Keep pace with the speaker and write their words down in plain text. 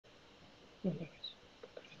Dear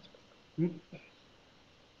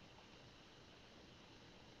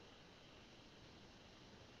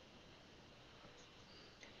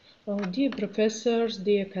professors,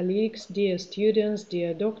 dear colleagues, dear students,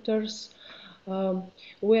 dear doctors,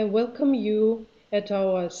 we welcome you at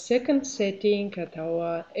our second setting at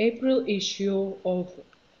our April issue of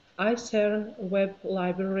ICERN Web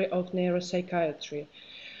Library of Neuropsychiatry.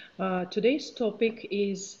 Today's topic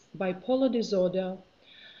is bipolar disorder,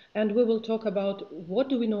 and we will talk about what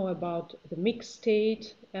do we know about the mixed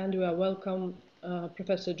state, and we are welcome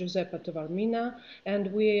Professor Giuseppe Tavormina,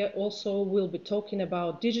 and we also will be talking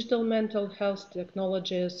about digital mental health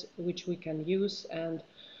technologies which we can use, and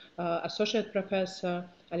Associate Professor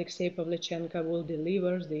Alexey Pavlichenko will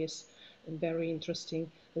deliver this very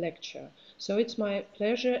interesting lecture. So it's my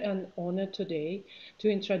pleasure and honor today to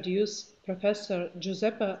introduce Professor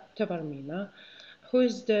Giuseppe Tavormina, who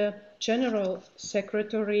is the General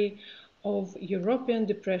Secretary of European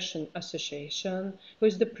Depression Association, who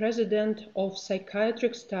is the President of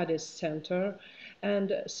Psychiatric Studies Center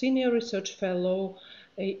and Senior Research Fellow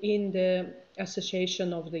in the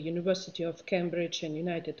Association of the University of Cambridge in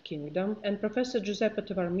United Kingdom. And Professor Giuseppe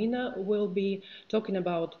Tavormina will be talking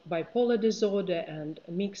about bipolar disorder and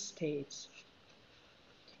mixed states.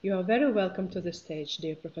 You are very welcome to the stage,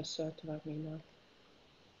 dear Professor Tavormina.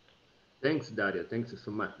 Thanks, Daria. Thanks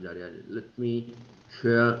so much, Daria. Let me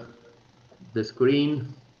share the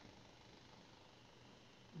screen.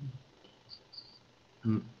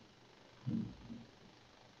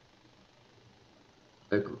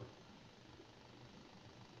 Ecco.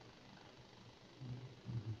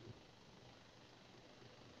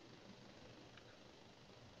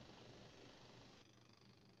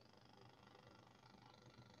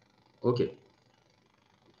 Okay.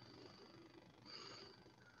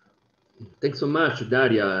 Thanks so much,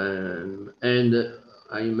 Daria, and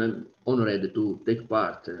I'm honored to take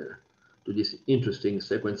part to this interesting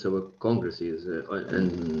sequence of congresses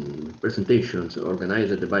and presentations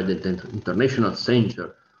organized by the International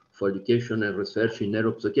Center for Education and Research in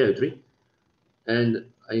Neuropsychiatry, and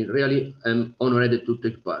I really am honored to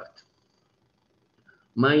take part.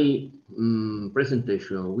 My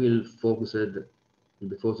presentation will be focused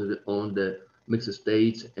on the mixed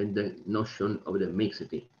states and the notion of the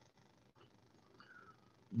mixity.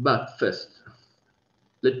 But first,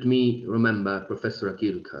 let me remember Professor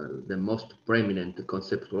Kilker, the most preeminent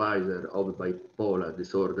conceptualizer of bipolar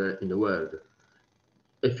disorder in the world.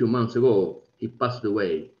 A few months ago, he passed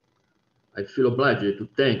away. I feel obliged to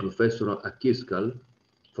thank Professor Akilkar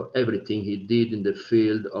for everything he did in the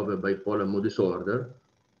field of bipolar mood disorder,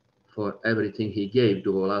 for everything he gave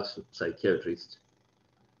to all us psychiatrists,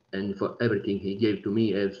 and for everything he gave to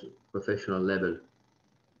me as professional level.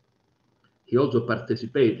 He also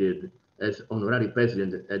participated as honorary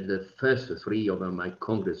president at the first three of my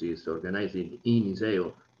congresses organized in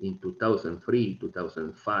ISEO in 2003,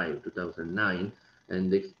 2005, 2009,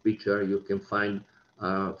 and this picture you can find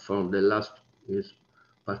from the last his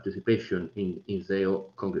participation in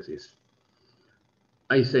ISEO congresses.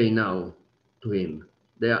 I say now to him,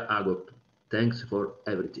 Dear Agot, thanks for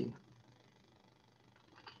everything.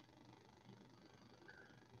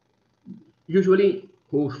 Usually,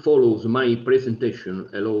 who follows my presentation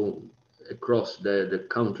across the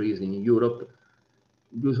countries in Europe,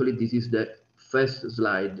 usually this is the first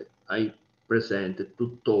slide I present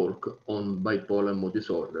to talk on bipolar mood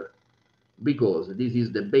disorder, because this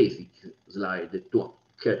is the basic slide to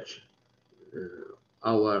catch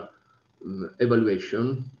our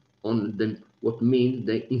evaluation on what means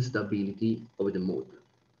the instability of the mood.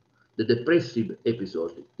 The depressive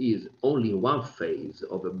episode is only one phase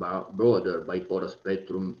of a broader bipolar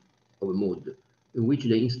spectrum of mood, in which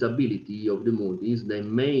the instability of the mood is the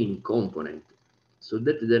main component, so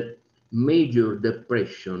that the major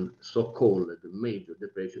depression, so-called major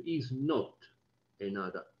depression, is not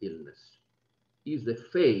another illness. Is the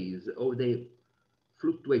phase of the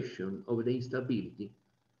fluctuation of the instability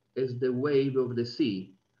as the wave of the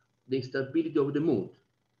sea, the instability of the mood,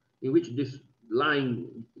 in which this line,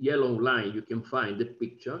 yellow line, you can find the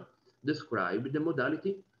picture, describe the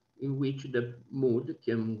modality in which the mood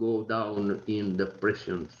can go down in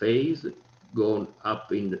depression phase, go up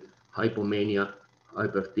in the hypomania,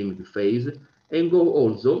 hyperthymic phase, and go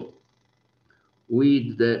also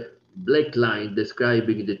with the black line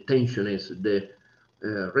describing the tensioness, the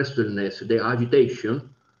restlessness, the agitation,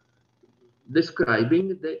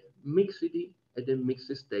 describing the mixity and the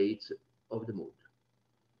mixed states of the mood.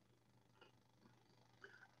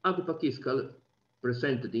 Akilkar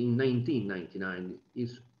presented in 1999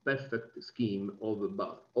 his perfect scheme of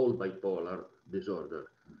all bipolar disorder.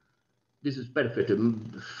 This is perfect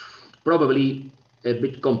probably a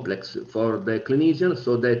bit complex for the clinician,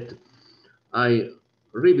 so that I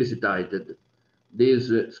revisited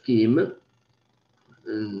this scheme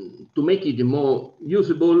to make it more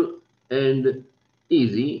usable and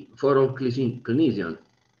easy for all clinicians.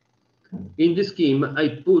 In this scheme, I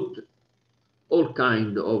put all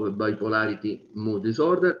kind of bipolarity mood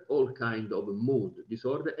disorder, all kind of mood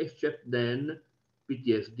disorder, except then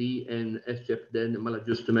PTSD and except then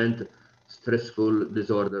maladjustment, stressful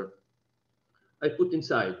disorder. I put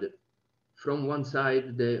inside, from one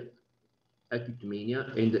side, the acute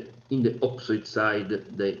mania, and in the opposite side,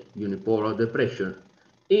 the unipolar depression.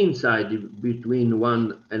 Inside, between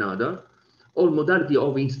one another, all modality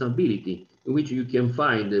of instability, in which you can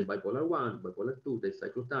find the bipolar 1, bipolar 2, the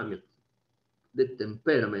cyclothymia, the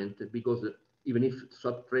temperament, because even if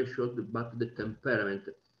sub-threshold, but the temperament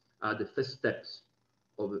are the first steps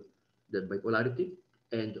of the bipolarity,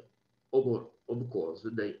 and of course,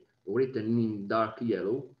 they written in dark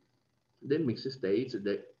yellow, the mixed states,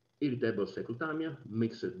 the irritable cyclothymia,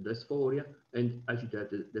 mixed dysphoria, and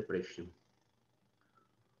agitated depression.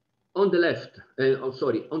 On the left,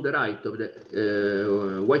 on the right of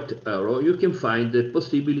the white arrow, you can find the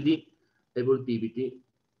possibility, evolutivity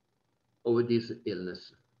of this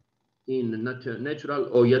illness in natural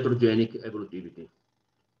or iatrogenic evolutivity.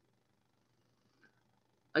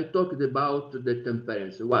 I talked about the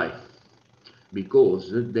temperaments. Why? Because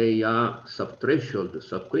they are subthreshold,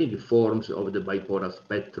 subclinical forms of the bipolar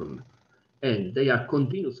spectrum, and they are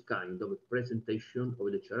continuous kind of presentation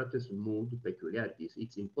of the character's mood peculiarities.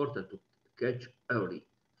 It's important to catch early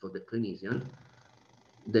for the clinician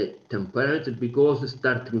the temperament, because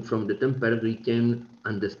starting from the temperament, we can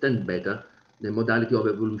understand better the modality of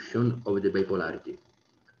evolution of the bipolarity.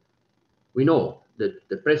 We know that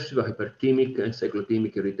depressive, hyperthymic, and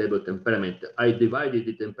cyclothymic irritable temperament. I divided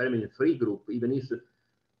the temperament in 3 groups, even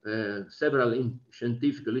if several in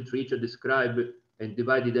scientific literature describe and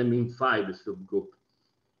divided them in 5 subgroups.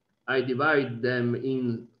 I divide them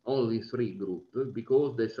in only 3 groups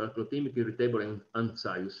because the cyclothymic irritable and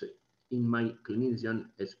anxious, in my clinician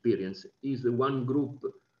experience, is one group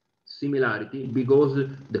similarity, because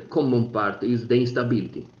the common part is the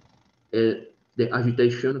instability, the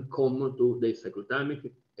agitation common to the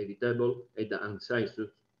cyclothymic, irritable, and the anxious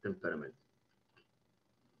temperament.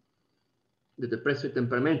 The depressive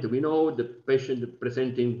temperament, we know the patient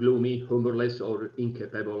presenting gloomy, humorless, or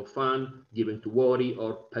incapable of fun, given to worry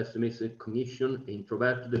or pessimistic cognition,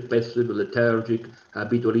 introverted, passive, lethargic,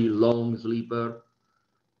 habitually long sleeper,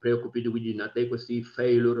 preoccupied with inadequacy,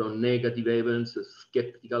 failure on negative events,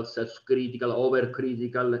 skeptical, self-critical,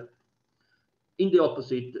 overcritical. In the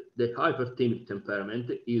opposite, the hyperthymic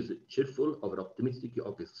temperament is cheerful, over-optimistic,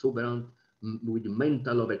 exuberant, with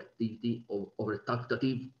mental overactivity,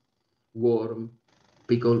 over-talkative, warm,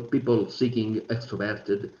 people seeking,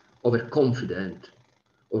 extroverted, overconfident,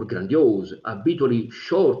 or grandiose, habitually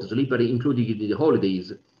short sleeper, including in the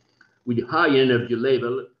holidays, with high energy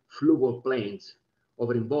level, fluid planes,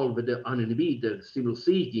 over-involved, uninhibited,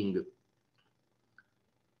 stimulus-seeking.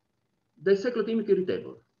 The cyclothymic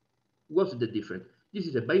irritable. What's the difference? This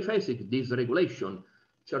is a biphasic dysregulation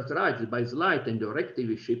characterized by slight and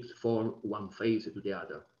directive shifts from one phase to the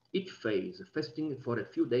other, each phase fasting for a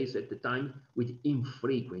few days at a time with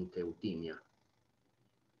infrequent euthymia.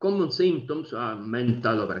 Common symptoms are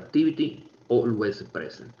mental overactivity, always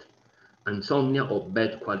present, insomnia or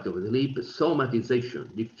bad quality of sleep,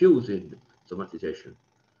 somatization, diffused somatization,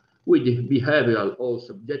 with behavioral or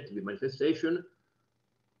subjective manifestation,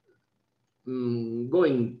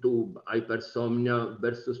 going to hypersomnia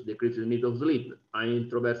versus decreased need of sleep,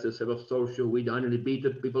 introverted self-absorption with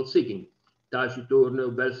uninhibited people seeking,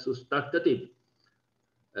 taciturn versus talkative,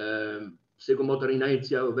 psychomotor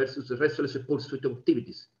inertia versus restless pursuit of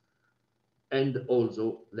activities, and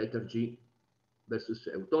also lethargy versus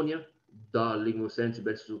eutonia, dulling of sense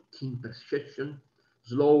versus keen perception,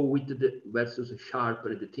 slow-witted versus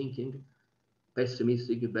sharpened thinking,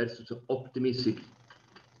 pessimistic versus optimistic.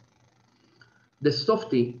 The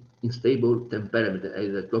softy, unstable temperament,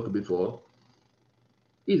 as I talked before,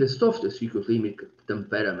 is a soft cyclothymic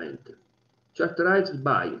temperament, characterized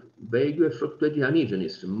by vague and fluctuating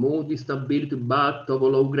uneasiness, mood instability but of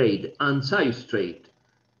low grade, anxious trait.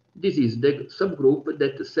 This is the subgroup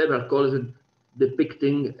that several colleagues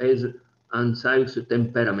depicting as anxious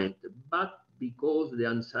temperament, but because the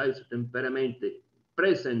anxious temperament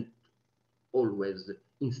present always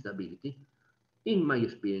instability, in my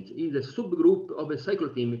experience, is a subgroup of a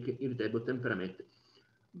cyclothymic irritable temperament,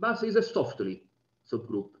 but is a softly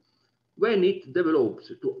subgroup. When it develops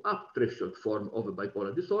to up-threshold form of a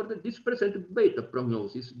bipolar disorder, this presents better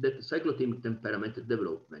prognosis than cyclothymic temperament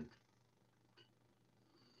development.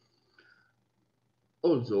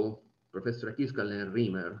 Also, Professor Akiskal and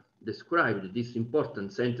Riemer described this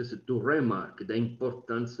important sentence to remark the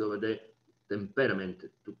importance of the temperament,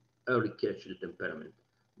 to early catch the temperament.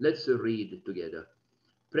 Let's read together.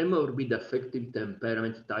 Premorbid affective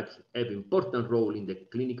temperament types have important role in the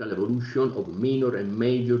clinical evolution of minor and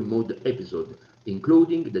major mood episodes,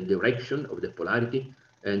 including the direction of the polarity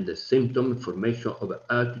and the symptom formation of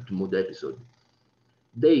acute mood episode.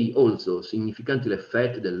 They also significantly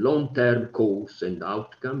affect the long-term course and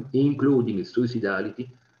outcome, including suicidality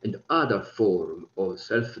and other forms of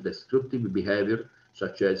self-destructive behavior,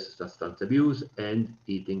 such as substance abuse and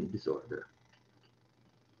eating disorder.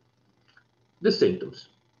 The symptoms.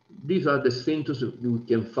 These are the symptoms we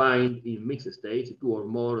can find in mixed states, two or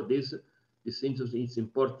more of these. The symptoms, it's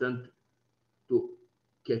important to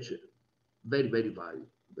catch very, very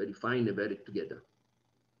fine and very together.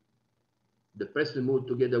 Depressed mood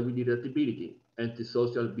together with irritability,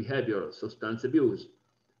 antisocial behavior, substance abuse,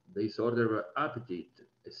 disorder of appetite,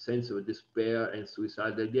 a sense of despair and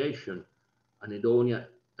suicidal ideation, anhedonia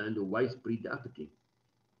and widespread apathy,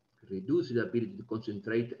 reduced ability to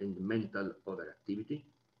concentrate and mental overactivity,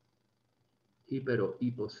 hyper or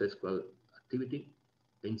hyposexual activity,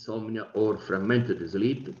 insomnia or fragmented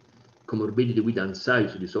sleep, comorbidity with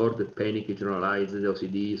anxiety disorder, panic, generalized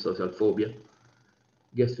OCD, social phobia,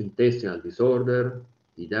 gastrointestinal disorder,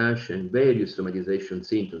 IDASH, and various somatization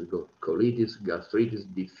symptoms, colitis, gastritis,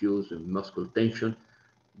 diffuse muscle tension.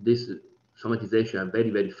 These somatizations are very,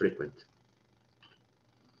 very frequent.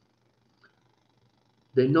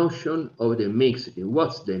 The notion of the mixity.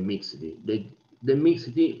 What's the mixity? The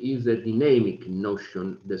mixity is a dynamic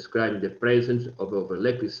notion describing the presence of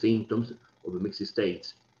overlapping symptoms of mixed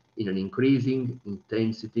states in an increasing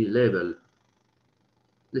intensity level.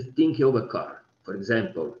 Let's think of a car, for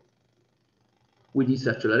example, with its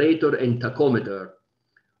accelerator and tachometer.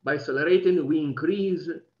 By accelerating, we increase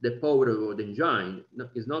the power of the engine.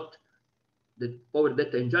 It's not the power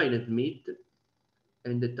that the engine emits,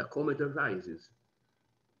 and the tachometer rises.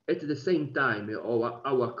 At the same time,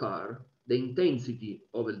 our car, the intensity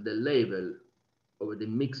of the level of the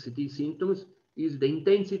mixity symptoms is the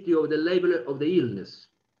intensity of the level of the illness.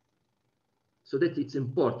 So that it's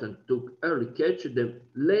important to early catch the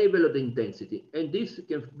level of the intensity. And this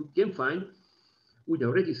we can find with a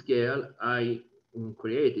rating scale I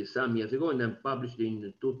created some years ago and then published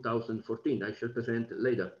in 2014. I shall present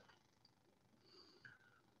later.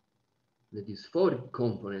 The dysphoric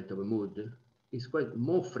component of a mood is quite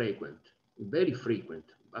more frequent, very frequent.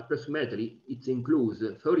 Approximately, it includes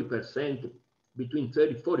 30%, between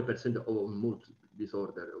 30–40% of mood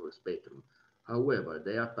disorder of spectrum. However,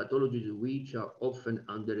 there are pathologies which are often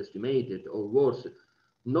underestimated or worse,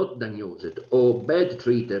 not diagnosed or bad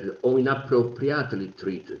treated or inappropriately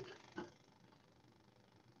treated.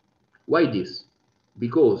 Why this?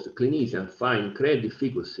 Because clinicians find great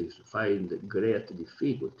difficulties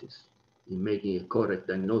in making a correct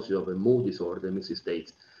diagnosis of a mood disorder in mixed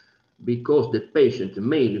states, because the patient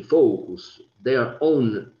mainly focus their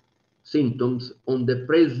own symptoms on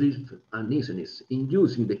depressive uneasiness,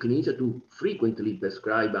 inducing the clinician to frequently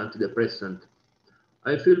prescribe antidepressant.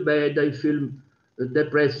 I feel bad, I feel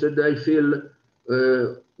depressed, I feel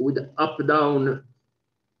with up-down,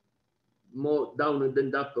 more down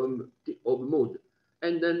than up of mood.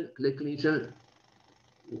 And then the clinician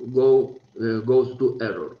goes to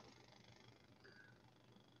error.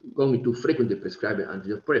 Going to frequently prescribe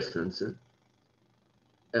antidepressants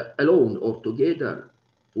alone or together,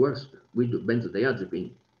 worse with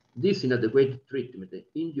benzodiazepine. This inadequate treatment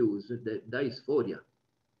induces the dysphoria.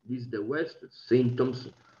 This is the worst symptoms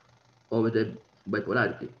of the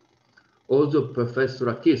bipolarity. Also, Professor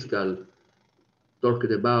Akiskal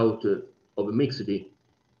talked about of mixity.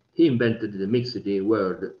 He invented the mixity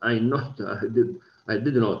word. I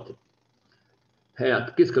did not.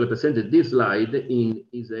 Akiskal presented this slide in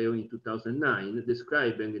Israel in 2009,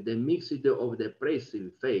 describing the mixity of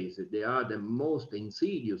depressive phase. They are the most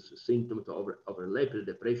insidious symptoms of overlapping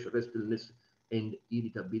depression, restlessness, and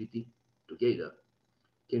irritability together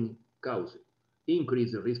can cause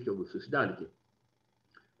increased risk of suicidality.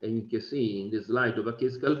 And you can see in this slide of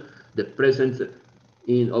Akiskal the presence of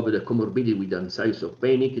the comorbidity with anxiety or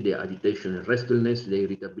panic, the agitation and restlessness, the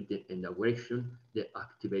irritability and aggression, the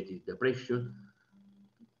activated depression.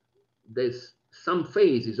 There's some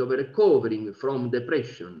phases of recovering from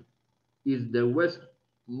depression is the worst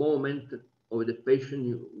moment of the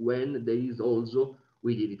patient when there is also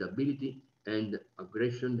with irritability and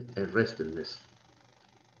aggression and restlessness.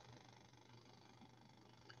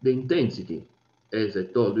 The intensity, as I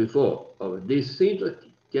told before, of this symptom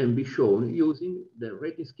can be shown using the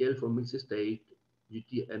rating scale for mixed state,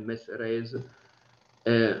 GTMSRS,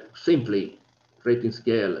 simply rating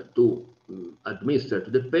scale to administer to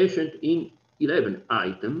the patient in 11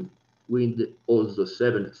 items with also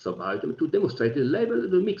 7 sub-items to demonstrate the level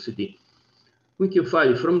of the mixity. We can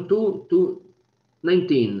find from 2 to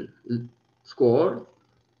 19 score,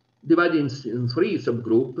 divided in 3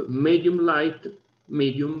 subgroups: medium, light,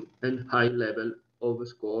 medium, and high level of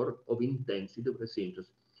score of intensity of the symptoms.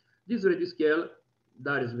 This rating scale,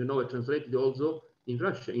 that is translated also in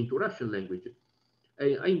Russian, into Russian language.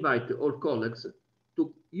 I invite all colleagues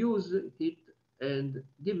to use it and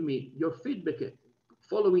give me your feedback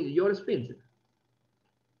following your experience.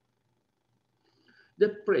 The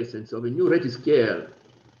presence of a new rating scale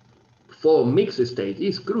for mixed state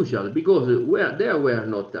is crucial because there were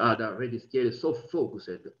not other rating scales so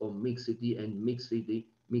focused on mixity and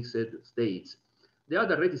mixed states. The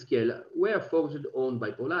other rating scales were focused on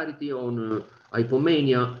bipolarity, on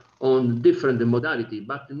hypomania, on different modality,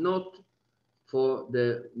 but not for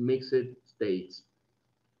the mixed states.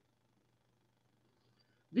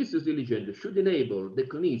 This due diligence should enable the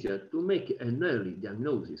clinician to make an early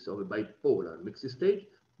diagnosis of a bipolar mixed state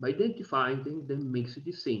by identifying the mixed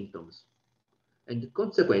symptoms. And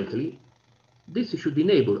consequently, this should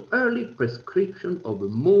enable early prescription of a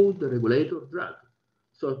mood regulator drug,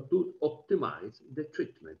 so to optimize the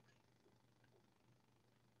treatment.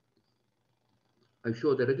 I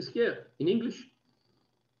show the rating scale in English,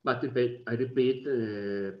 but I repeat,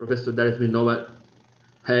 Professor Darezminova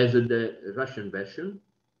has the Russian version.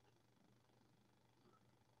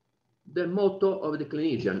 The motto of the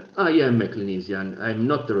clinician: I am a clinician, I'm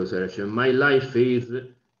not a researcher. My life is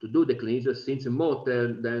to do the clinician since more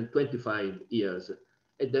than 25 years.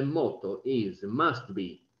 And the motto is, must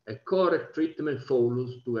be, a correct treatment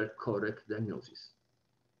follows to a correct diagnosis.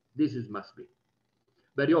 This is must be.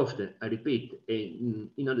 Very often, I repeat,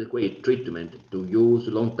 inadequate treatment to use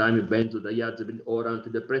long-time benzodiazepine or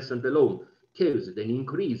antidepressant alone causes an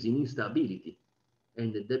increase in instability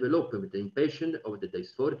and the development in patient of the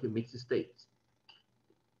dysphoric mixed states.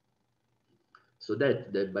 So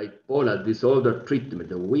that the bipolar disorder treatment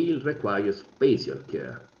will require spatial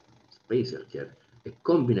care, a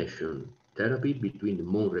combination therapy between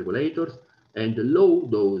mood regulators and low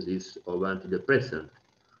doses of antidepressant,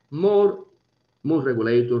 more mood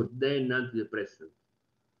regulator than antidepressant.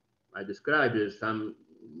 I described some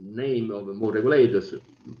name of mood regulators.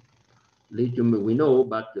 Lithium we know,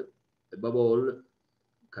 but above all,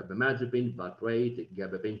 carbamazepine, valproate,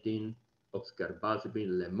 gabapentin,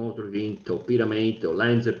 oxcarbazepine, lamotrigine, topiramate,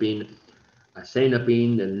 olanzapine,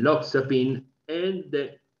 asenapine, loxapine, and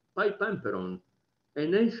the pipamperon,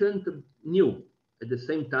 an ancient new, at the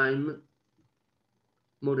same time,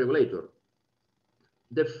 mood regulator.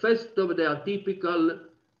 The first of the atypical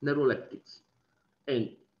neuroleptics. And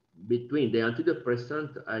between the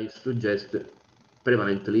antidepressant, I suggest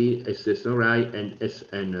prevalently SSRI and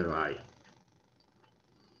SNRI.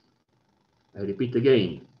 I repeat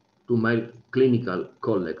again to my clinical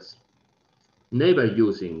colleagues, never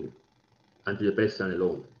using antidepressant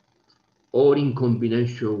alone or in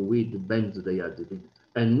combination with benzodiazepine,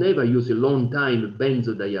 and never use a long-time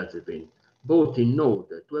benzodiazepine, both in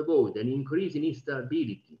order to avoid an increase in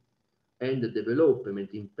instability and the development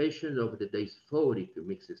in patients of the dysphoric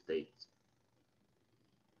mixed states.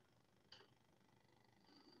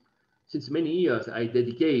 Since many years, I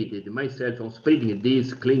dedicated myself on spreading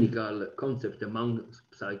this clinical concept among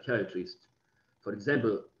psychiatrists. For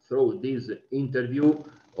example, through this interview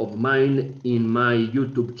of mine in my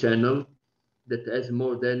YouTube channel that has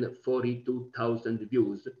more than 42,000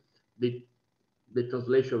 views. The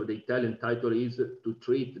translation of the Italian title is "To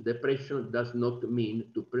treat depression does not mean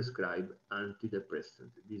to prescribe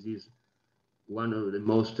antidepressants." This is one of the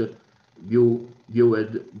most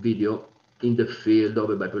viewed video in the field of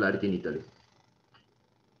bipolarity in Italy.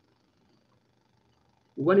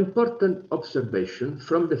 One important observation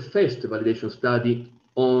from the first validation study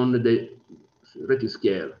on the rating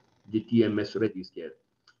scale, the TMS rating scale,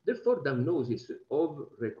 the four diagnoses of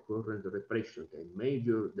recurrent depression and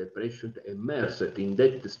major depression emerged in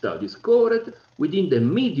that study scored within the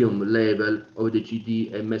medium level of the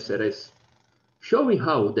GD-MSRS, showing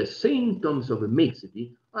how the symptoms of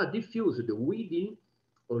mixity are diffused within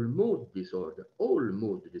all mood disorder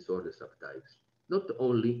subtypes, not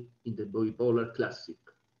only in the bipolar classic.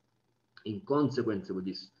 In consequence of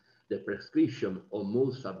this, the prescription of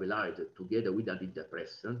mood stabilizer together with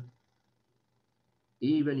antidepressant,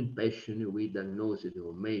 even in patients with diagnosis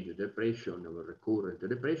of major depression or recurrent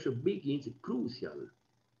depression, begins crucial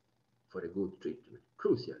for a good treatment,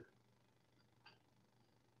 crucial.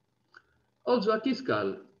 Also,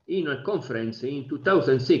 Atiskal, in a conference in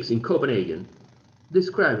 2006 in Copenhagen,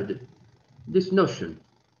 described This notion,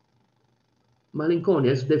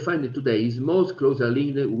 melancholia as defined today, is most closely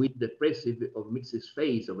linked with depressive or mixed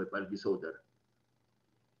phase of a bipolar disorder.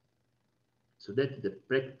 So that the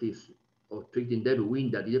practice of treating them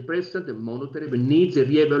with antidepressant monotherapy needs a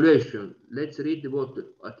re-evaluation. Let's read what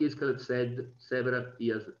Alekseev said several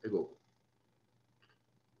years ago.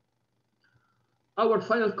 Our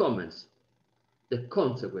final comments. The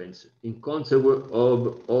consequence, in consequence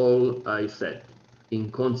of all I said, the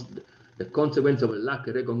consequence of a lack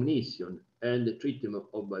of recognition and the treatment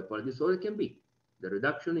of bipolar disorder can be the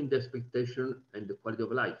reduction in the expectation and the quality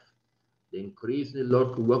of life, the increase in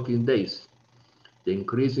working days, the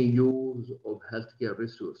increasing use of healthcare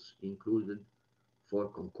resources, including for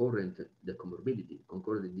concurrent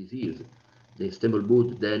disease. The unstable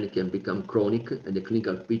mood then can become chronic and the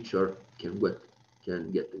clinical picture can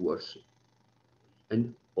get worse.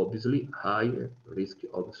 And obviously high risk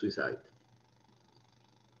of suicide.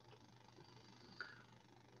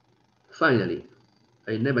 Finally,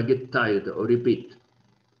 I never get tired or repeat,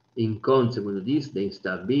 in consequence of this, the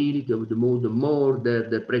instability of the mood more than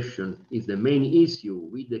depression is the main issue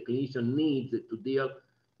which the clinician needs to deal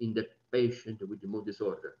in the patient with the mood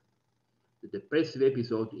disorder. The depressive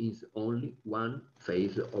episode is only one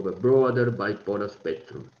phase of a broader bipolar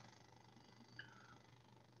spectrum.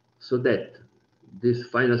 So that this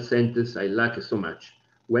final sentence I like so much.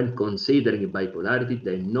 When considering bipolarity,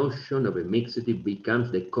 the notion of a mixity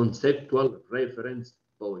becomes the conceptual reference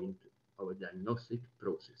point of a diagnostic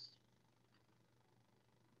process.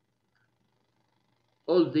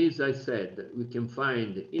 All this I said we can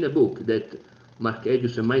find in a book that Mark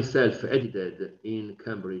Edus and myself edited in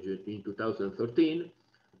Cambridge in 2013,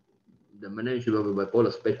 The Management of a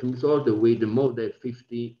Bipolar Spectrum Disorder, with more than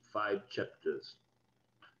 55 chapters.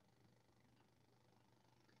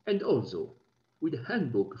 And also, with a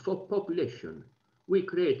handbook for population, we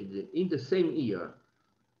created in the same year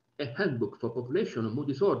a handbook for population of mood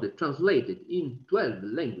disorder translated in 12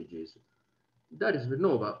 languages. Darius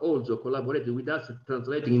Vernova also collaborated with us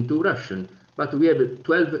translating into Russian, but we have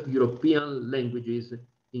 12 European languages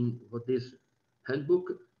for this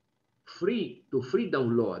handbook, free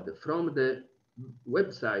download from the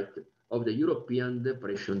website of the European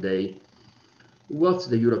Depression Day. What's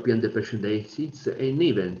the European Depression Day? It's an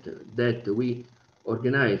event that we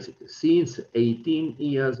organize since 18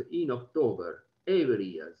 years in October, every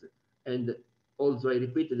year. And also I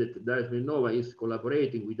repeated that Darius Vernova is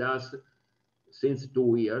collaborating with us since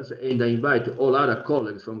 2 years, and I invite all other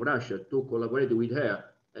colleagues from Russia to collaborate with her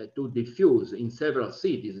to diffuse in several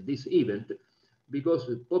cities this event, because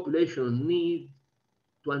the population needs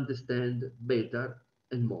to understand better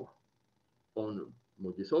and more on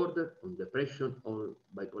mood disorder, on depression, on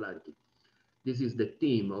bipolarity. This is the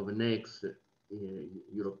theme of next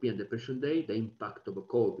European Depression Day, the impact of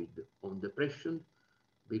COVID on depression,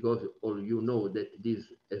 because all you know that this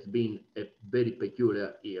has been a very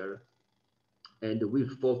peculiar year, and we'll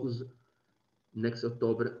focus next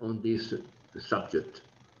October on this subject.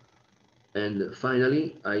 And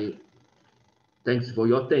finally, thanks for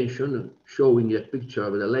your attention, showing a picture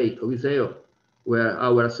of the Lake of Iseo, where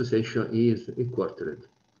our association is headquartered.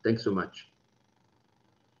 Thanks so much.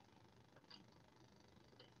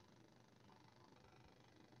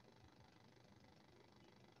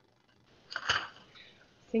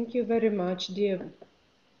 Thank you very much, dear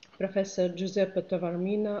Professor Giuseppe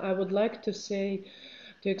Tavormina. I would like to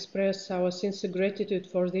express our sincere gratitude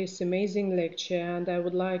for this amazing lecture, and I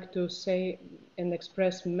would like to say and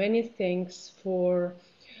express many thanks for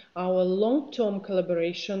our long-term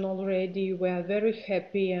collaboration already. We are very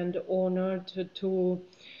happy and honored to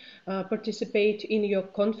participate in your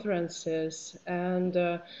conferences and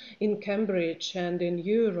in Cambridge and in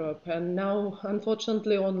Europe, and now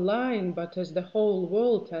unfortunately online, but as the whole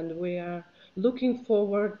world. And we are looking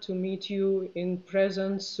forward to meet you in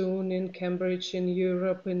presence soon in Cambridge, in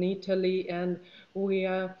Europe, in Italy, and we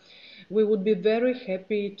would be very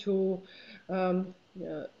happy to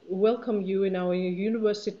welcome you in our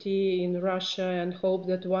university in Russia, and hope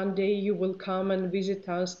that one day you will come and visit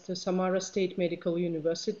us to Samara State Medical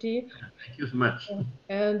University. Thank you so much.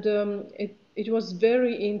 And it was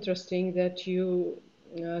very interesting that you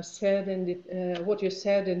said what you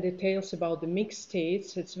said in details about the mixed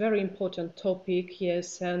states. It's a very important topic,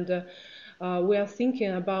 yes, and we are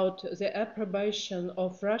thinking about the approbation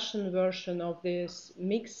of Russian version of this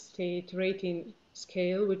mixed state rating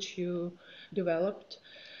scale, which you developed.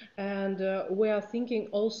 And we are thinking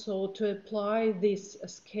also to apply this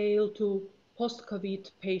scale to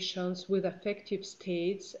post-COVID patients with affective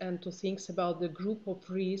states, and to think about the group of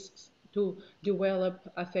risks to develop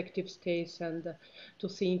affective states and to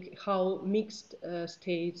think how mixed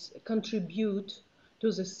states contribute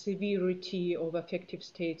to the severity of affective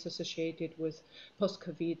states associated with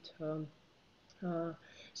post-COVID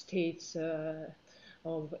states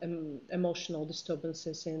of emotional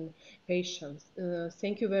disturbances in patients.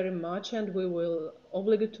 Thank you very much, and we will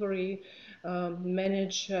obligatory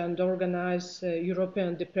manage and organize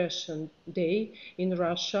European Depression Day in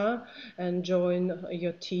Russia and join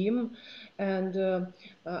your team. And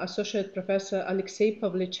Associate Professor Alexey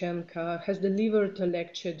Pavlichenko has delivered a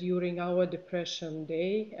lecture during our Depression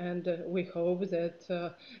Day, and we hope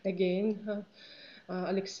that again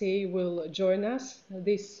Alexey will join us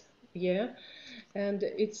this year. And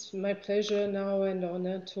it's my pleasure now and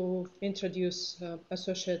honor to introduce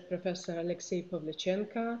Associate Professor Alexey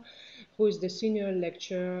Pavlichenko, who is the senior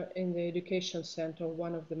lecturer in the Education Center,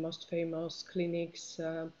 one of the most famous clinics,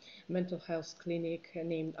 mental health clinic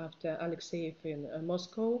named after Alekseev in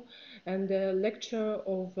Moscow. And the lecture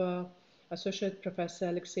of Associate Professor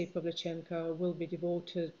Alexey Pavlichenko will be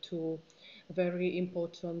devoted to a very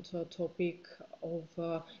important topic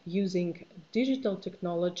of using digital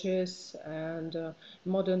technologies and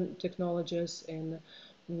modern technologies in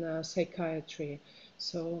psychiatry.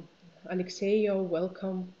 So, Alexey, you're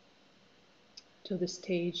welcome to the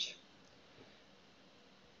stage.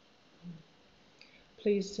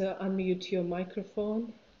 Please unmute your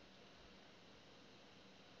microphone.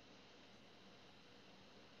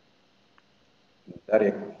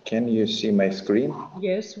 Daria, can you see my screen?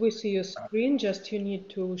 Yes, we see your screen. Just you need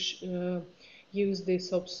to use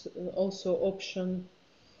this also option.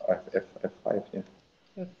 F5, yeah.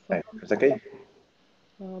 F5. It's okay?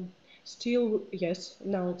 Still, yes,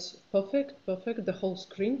 now it's perfect, the whole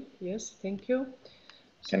screen. Yes, thank you.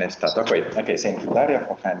 Can I start? Okay, thank you, Daria,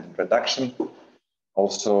 for kind introduction.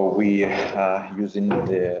 Also, we are using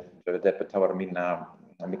the Tavormina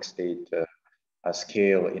mixed state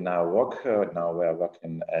scale in our work. Now we are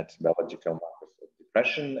working at biological markers of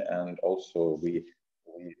depression, and also we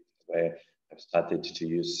have started to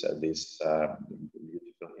use this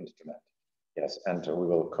beautiful instrument. Yes, and we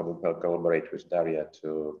will collaborate with Daria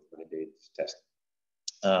to validate this test.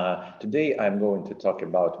 Today, I'm going to talk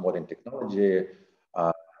about modern technology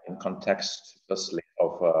in context, firstly,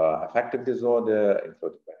 of affective disorder,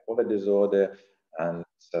 including bipolar disorder, and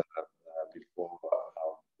before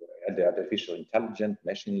the artificial intelligence,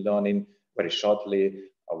 machine learning, very shortly,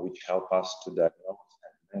 which help us to diagnose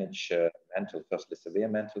and manage firstly severe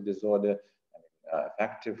mental disorder, and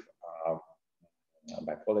affective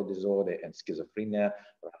bipolar disorder and schizophrenia,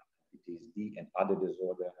 PTSD and other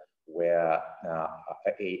disorder, where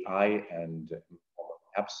AI and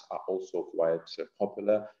apps are also quite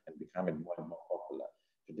popular and becoming more and more popular.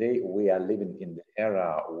 Today, we are living in the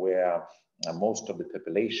era where most of the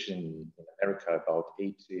population in America, about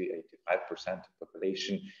 85% of the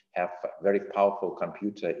population, have a very powerful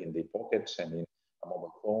computer in their pockets and in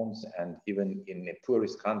mobile phones, and even in the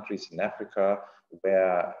poorest countries in Africa,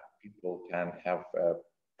 where people can have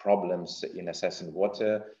problems in accessing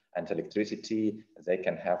water and electricity, they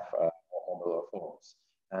can have mobile phones.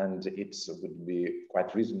 And it would be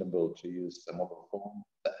quite reasonable to use mobile phones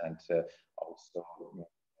and also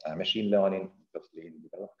machine learning, especially in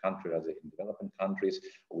developed countries, as in developing countries,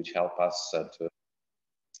 which help us to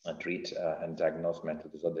treat and diagnose mental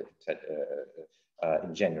disorder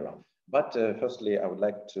in general. But firstly, I would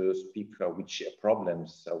like to speak which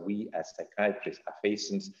problems we as psychiatrists are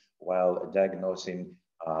facing while diagnosing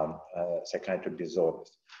psychiatric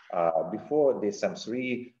disorders. Before the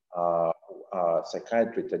DSM-3,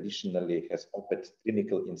 psychiatry traditionally has offered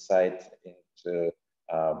clinical insight into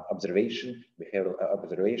observation, behavioral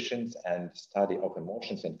observations, and study of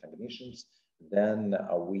emotions and cognitions. Then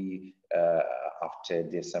after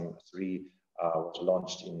DSM-3 was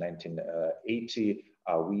launched in 1980,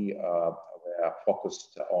 we were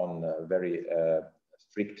focused on very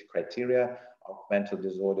strict criteria of mental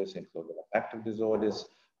disorders, including affective disorders.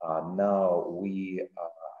 Now we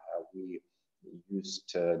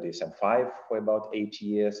used DSM-5 for about 8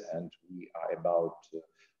 years, and we are about to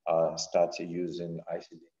start using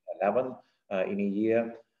ICD-11 in a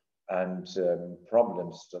year. And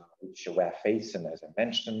problems which we're facing, as I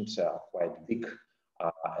mentioned, are quite big.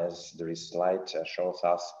 As the slide shows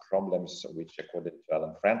us, problems which, according to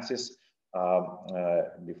Alan Francis,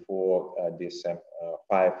 before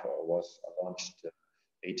DSM-5 was launched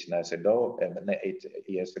 8 years ago,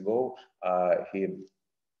 he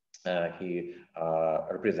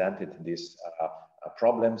represented these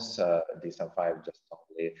problems. DSM-5 just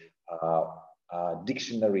only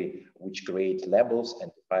dictionary which creates labels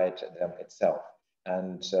and divides them itself.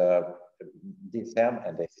 And DSM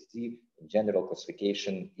and ICT in general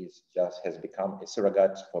classification has become a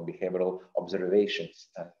surrogate for behavioral observations,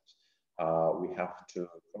 and we have to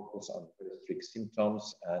focus on very strict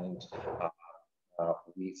symptoms, and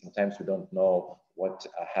sometimes we don't know what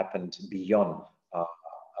happened beyond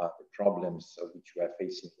the problems which we are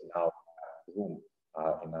facing in our room,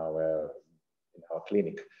 in our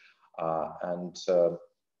clinic, and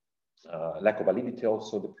lack of validity,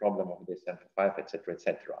 also the problem of DSM-5, etc.,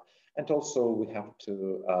 etc. And also we have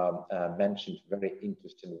to mention very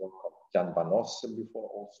interesting work of Jan Banos before.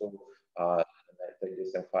 Also, the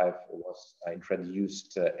DSM-5 was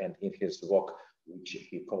introduced, and in his work, which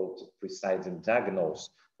he called Precise and Diagnose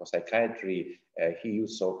for Psychiatry, he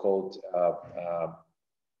used so-called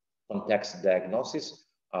context diagnosis,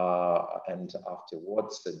 and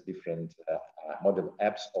afterwards different model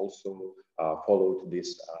apps also followed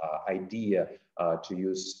this idea to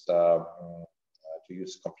use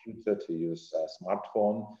computer, to use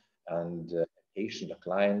smartphone, and a patient, a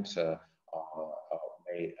client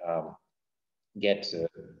may get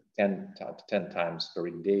 10 times per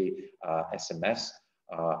day SMS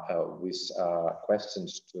with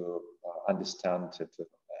questions to understand, to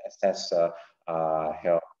assess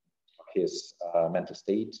his mental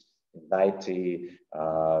state, anxiety,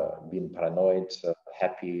 being paranoid,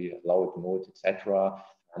 happy, low mood, etc.,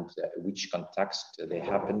 and which context they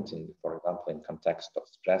happened in, for example, in context of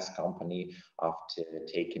stress, company, after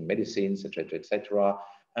taking medicines, etc., etc.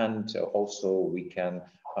 And also we can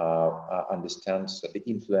understand the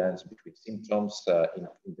influence between symptoms in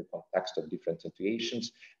the context of different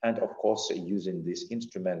situations, and of course using this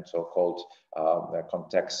instrument called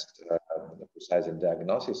context precise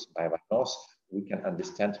diagnosis by Banos, we can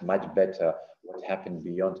understand much better what happened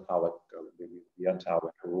beyond our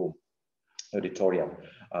room auditorium,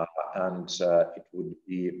 and it would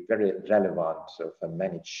be very relevant for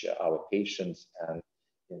manage our patients. And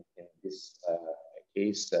in this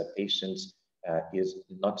case, patients is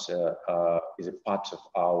not is a part of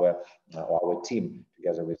our team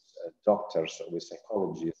together with doctors, with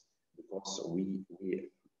psychologists, because we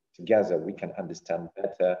together we can understand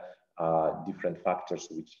better different factors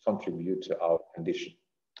which contribute to our condition.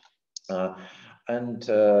 And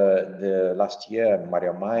the last year,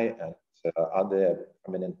 Mario Mai and other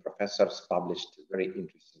prominent professors published a very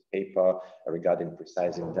interesting paper regarding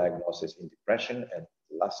precise diagnosis in depression, and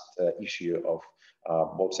the last issue of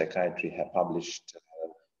both Psychiatry have published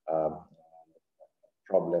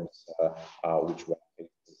problems which were in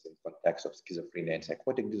context of schizophrenia and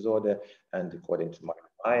psychotic disorder. And according to Mario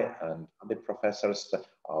Mai and other professors,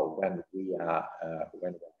 when we're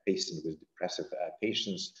facing with depressive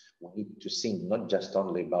patients, we need to think not just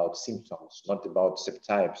only about symptoms, not about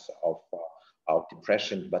subtypes of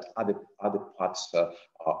depression, but other parts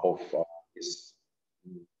of this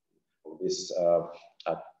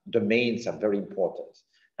domains are very important.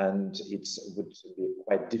 And it would be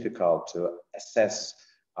quite difficult to assess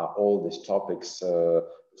all these topics,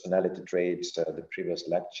 personality traits. The previous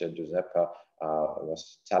lecture, Giuseppe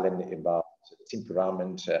was telling about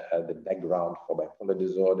temperament, the background for bipolar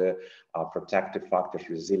disorder, protective factors,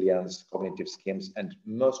 resilience, cognitive schemes, and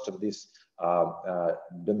most of these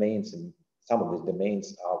domains, and some of these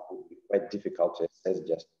domains would be quite difficult to assess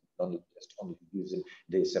just only using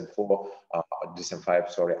DSM-4, DSM-5,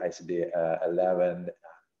 sorry, ICD-11,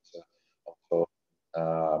 also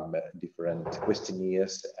different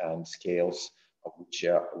questionnaires and scales, of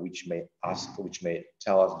which may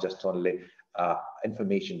tell us just only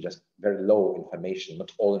information, just very low information,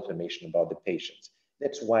 not all information about the patients.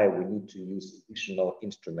 That's why we need to use additional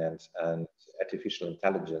instruments, and artificial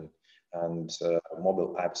intelligence and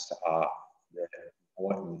mobile apps are the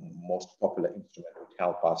most popular instrument which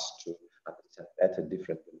help us to understand better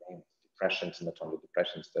different domains, depressions, not only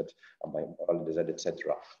depressions that are bipolar disorder,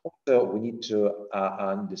 etc. Also, we need to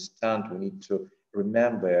understand, we need to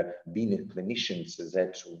remember, being clinicians,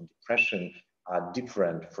 that depression are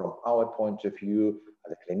different from our point of view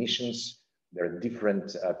as clinicians. There are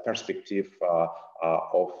different perspective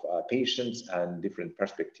of patients and different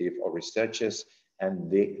perspective of researchers,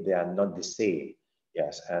 and they are not the same.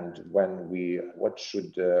 Yes, and when we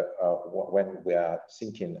are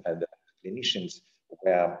thinking as clinicians,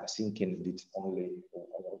 we are thinking it's only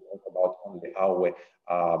about only our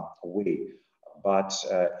way, but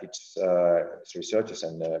it's researchers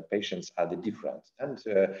and patients are the different. And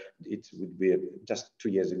it would be just 2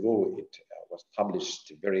 years ago, it was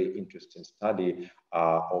published a very interesting study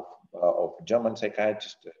of German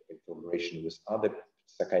psychiatrists in collaboration with other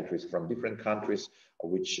psychiatrists from different countries,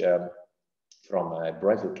 which from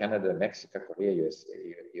Brazil, Canada, Mexico, Korea,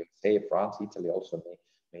 USA, France, Italy, also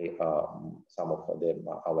some of them,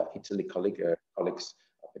 our Italy colleague colleagues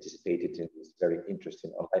participated in this very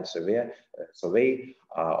interesting online survey,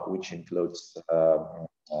 which includes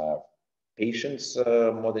patients,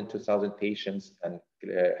 more than 2,000 patients, and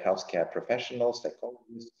healthcare professionals,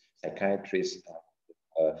 psychologists, psychiatrists,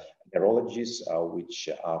 neurologists, which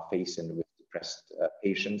are facing with depressed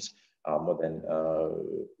patients, more than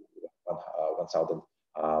 1,000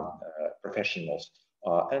 professionals,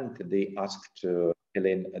 and they asked to fill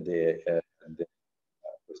in the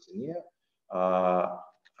questionnaire,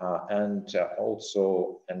 and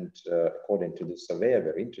according to the survey, a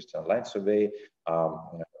very interesting online survey,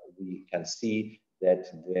 we can see that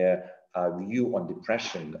their view on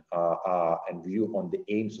depression and view on the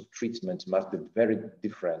aims of treatment must be very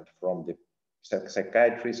different from the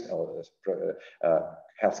psychiatrist or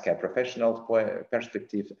healthcare professional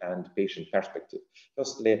perspective and patient perspective.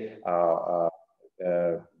 Firstly,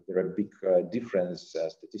 there are big difference,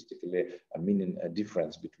 statistically, meaning a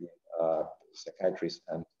difference between psychiatrists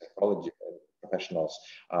and psychology professionals.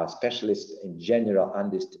 Specialists in general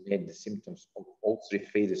underestimate the symptoms of all three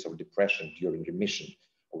phases of depression during remission.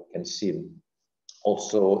 We can see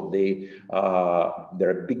also there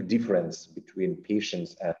are big difference between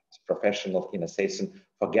patients and professionals in assessing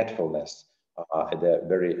forgetfulness, the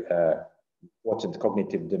very important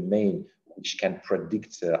cognitive domain which can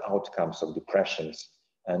predict outcomes of depressions.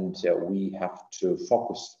 And we have to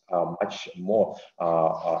focus much more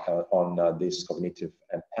on this cognitive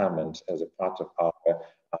impairment as a part of our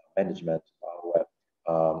management,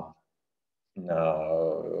 of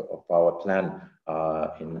our plan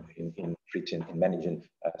in treating and managing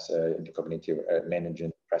the cognitive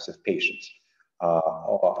managing depressive patients.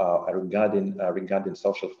 Regarding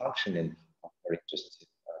social functioning, very interesting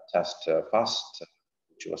test FAST,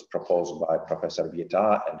 which was proposed by Professor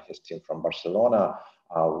Vieta and his team from Barcelona,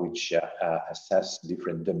 which assess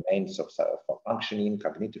different domains of functioning,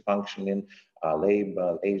 cognitive functioning,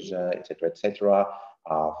 labor, leisure, etc.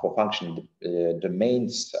 For functioning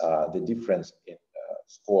domains, the difference in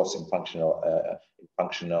scores in functioning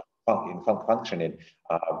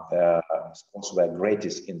scores were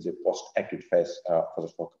greatest in the post-acute phase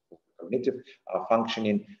for cognitive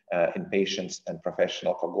functioning in patients and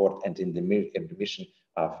professional cohort, and in the remission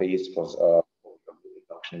phase for cognitive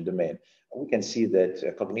functioning domain. We can see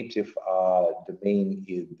that cognitive domain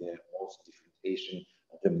is the most differentiation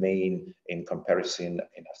domain in comparison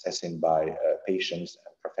in assessing by patients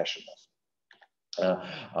and professionals.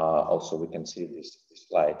 Also, we can see this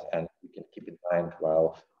slide, and we can keep in mind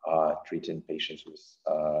while treating patients with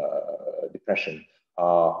depression.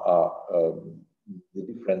 The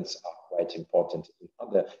difference are quite important in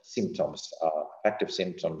other symptoms, affective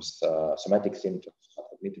symptoms, somatic symptoms,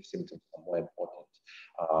 cognitive symptoms are more important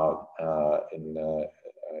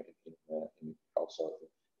also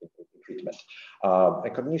in treatment.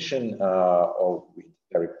 Cognition,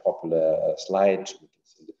 very popular slide. We can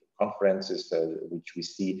see different conferences, which we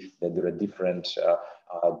see that there are different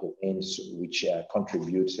domains which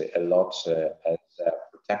contribute a lot as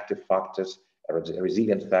protective factors,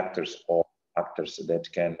 resilient factors, or factors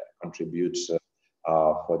that can contribute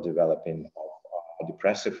for developing of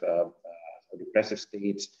depressive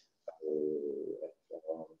states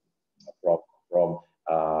from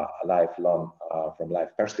lifelong, from life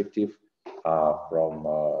perspective, from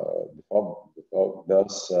before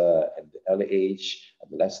birth, at the early age,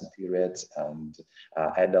 adolescent periods, and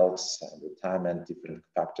adults and retirement. Different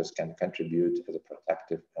factors can contribute as a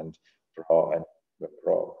protective and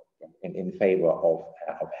in favor of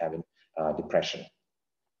having depression.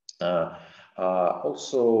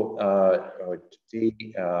 Also, today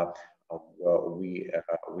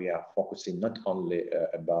we are focusing not only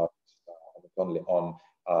on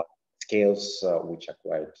scales which are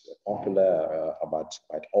quite popular, but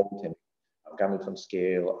quite old, and Hamilton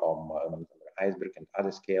scale, iceberg, and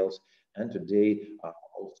other scales. And today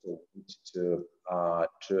also need to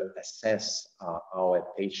assess our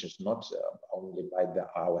patients not only by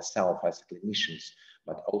ourselves as clinicians,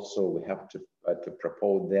 but also we have to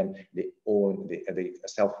propose them the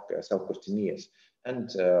self questionnaires. And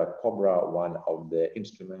COBRA, one of the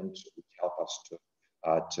instruments which help us to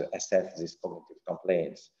assess these cognitive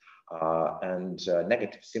complaints. And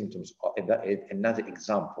negative symptoms are another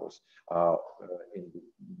examples.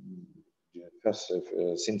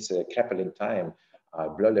 Since Kraepelin time,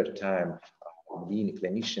 Bleuler time, being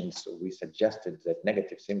clinicians, we suggested that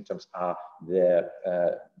negative symptoms are the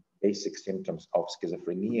basic symptoms of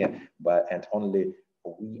schizophrenia, and only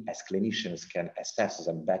we as clinicians can assess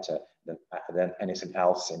them better than anything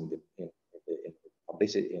else in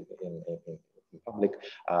public,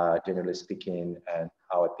 generally speaking, and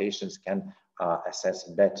our patients can assess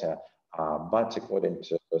better. But according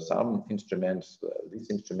to some instruments, this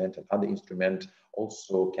instrument and other instrument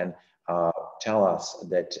also can tell us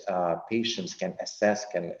that patients can assess,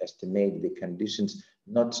 can estimate the conditions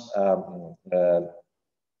not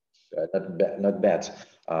bad,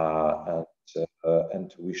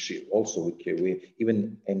 and we should also we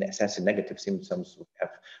even in assessing negative symptoms we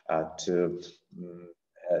have to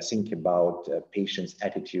think about patients'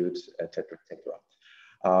 attitudes, etc., etc.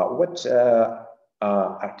 What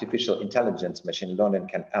artificial intelligence, machine learning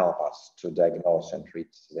can help us to diagnose and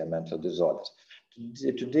treat their mental disorders.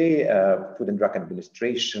 Today, Food and Drug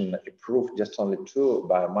Administration approved just only 2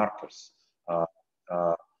 biomarkers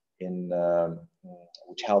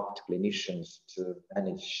which helped clinicians to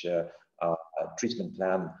manage a treatment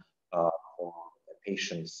plan for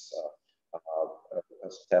patients.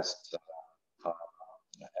 First test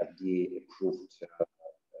FDA approved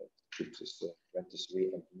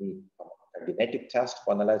 23andMe genetic test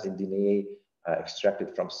for analyzing DNA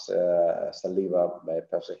extracted from saliva by a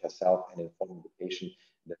person herself and informing the patient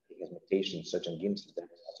that he has mutations, certain genes that are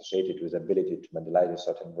associated with the ability to metabolize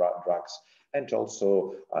certain drugs. And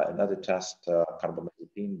also another test,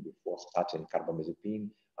 carbamazepine. Before starting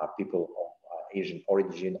carbamazepine, people of Asian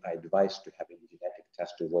origin are advised to have a genetic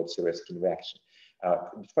test to avoid serious skin reaction.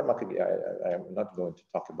 I'm not going to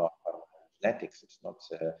talk about genetics. It's not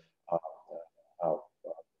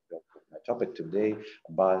my topic today,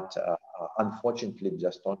 but unfortunately,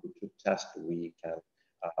 just only 2 tests we can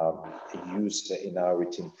use in our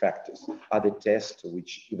routine practice. Other tests,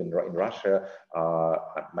 which even in Russia,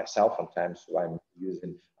 myself sometimes I'm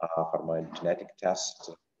using for my genetic tests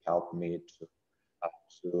to help me to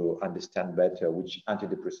understand better which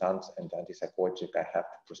antidepressants and antipsychotic I have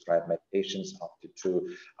to prescribe my patients after 2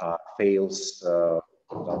 fails, for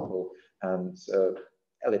example, and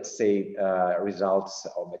let's say results,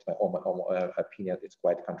 or my own opinion, it's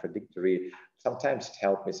quite contradictory. Sometimes it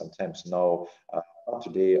helps me, sometimes no. But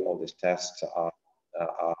today, all these tests are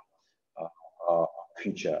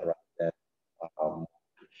future rather than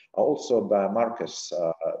also biomarkers.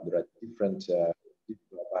 There are different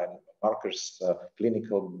biomarkers,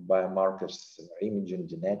 clinical biomarkers, imaging,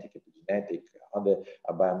 genetic, epigenetic, other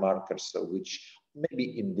biomarkers, which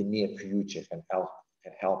maybe in the near future can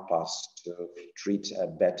help us to treat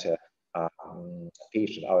better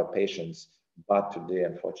our patients. But today,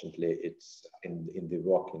 unfortunately, it's in the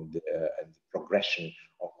work, in the progression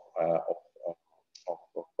of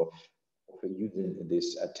using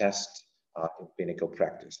this test in clinical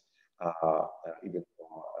practice, even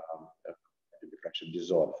for depression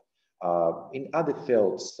disorder. In other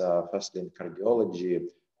fields, firstly in cardiology,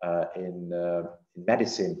 in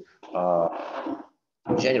medicine,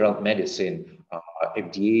 general medicine,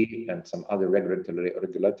 FDA and some other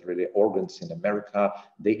regulatory organs in America,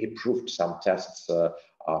 they approved some tests.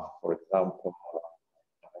 For example,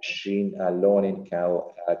 machine learning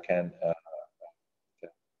can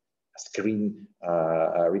screen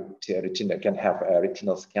retina, can have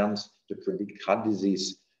retinal scans to predict heart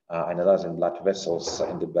disease, analyzing blood vessels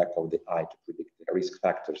in the back of the eye to predict the risk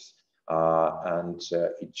factors, and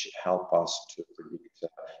it help us to predict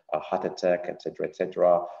heart attack, etc.,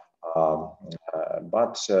 etc.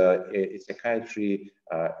 But in psychiatry,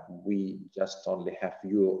 we just only have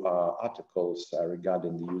few articles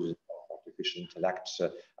regarding the use of artificial intellect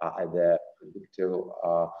as a predictive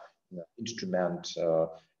instrument.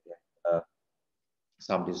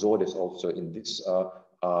 Some disorders also in these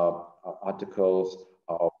articles.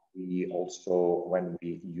 We also, when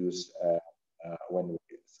we use, when we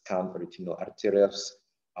scan retinal arteries,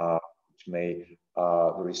 which may,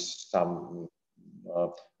 there is some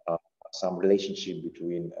relationship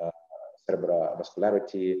between cerebral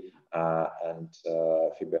vascularity and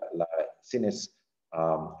fibrinolysis.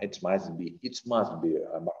 It must be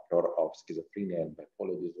a marker of schizophrenia and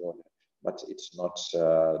bipolar disorder, but it's not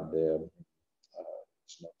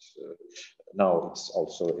now.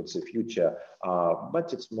 It's a future,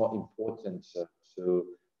 but it's more important to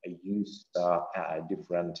use a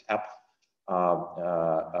different app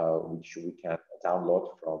which we can download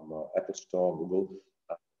from Apple Store,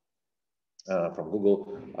 from Google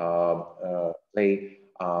Play,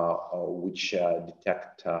 which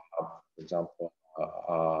detect, for example,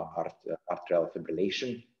 arterial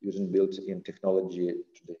fibrillation using built-in technology.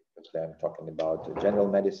 Today I'm talking about general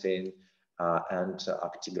medicine and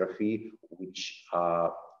actigraphy, which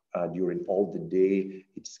during all the day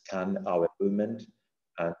it scan our movement,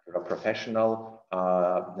 and professional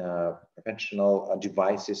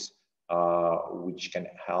devices which can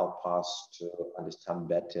help us to understand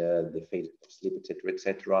better the phase of sleep, etc.,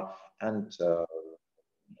 etc. And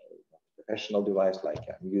professional device like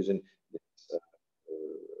I'm using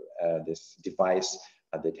this device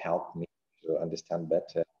that help me to understand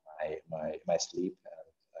better my sleep.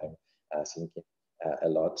 And I'm thinking a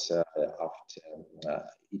lot after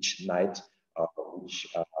each night, which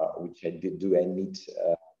do I need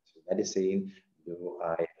medicine? Do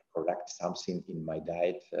I correct something in my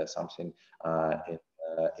diet? Something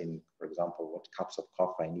in, for example, what cups of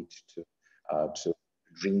coffee I need to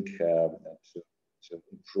drink to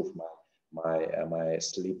improve my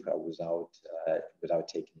sleep without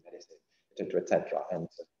taking medicine, etc., etc. And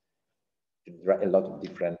there are a lot of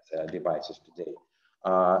different devices today.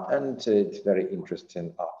 And it's very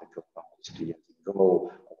interesting article published 2 years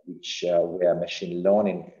ago, which where machine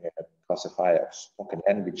learning classifier of spoken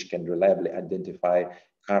language can reliably identify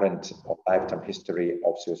current or lifetime history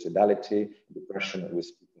of suicidality, depression with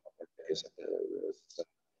speaking of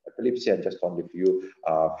epilepsy. Just only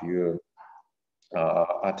a few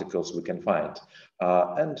articles we can find.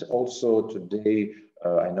 And also today,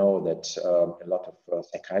 I know that a lot of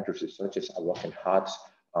psychiatrist researchers are working hard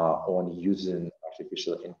on using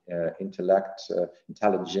artificial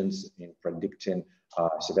intelligence in predicting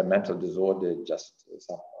severe mental disorder. Just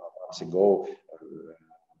some months ago,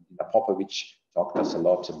 Popovich talked us a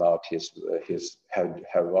lot about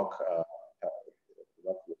her work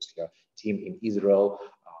with her team in Israel,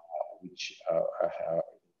 which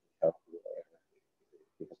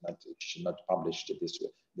she not published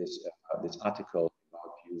this article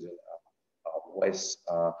about using voice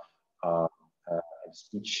and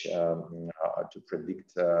speech to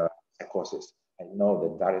predict psychosis. I know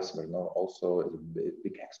that Darius Smirnov also is a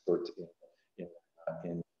big expert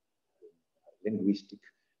in linguistic,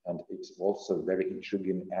 and it's also a very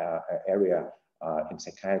intriguing area in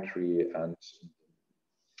psychiatry, and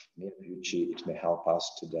in the future it may help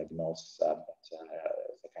us to diagnose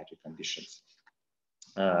psychiatric conditions.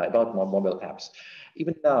 About mobile apps,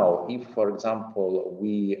 even now, if, for example,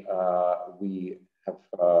 we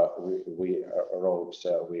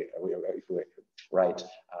write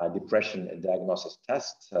depression diagnosis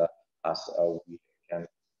test, as we can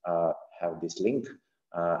have this link,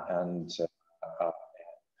 and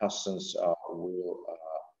persons will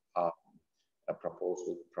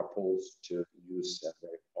propose to use a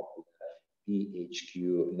very popular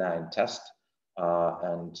PHQ-9 test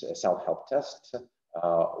and a self-help test,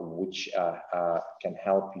 which can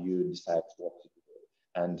help you decide what to do.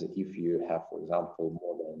 And if you have, for example,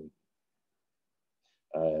 more than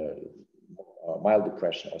mild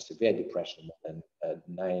depression or severe depression, more than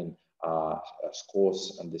 9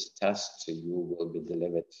 scores on this test, you will be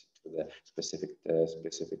delivered to the specific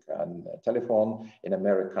telephone. In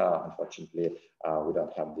America, unfortunately, we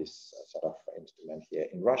don't have this sort of instrument here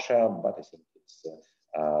in Russia, but I think it's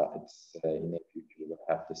in the future we'll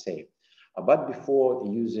have the same. But before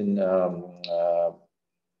using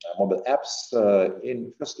mobile apps,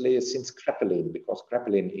 firstly, since Kraepelin, because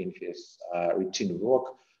Kraepelin in his routine work,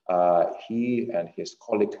 he and his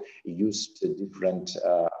colleague used different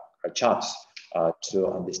charts to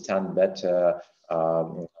understand better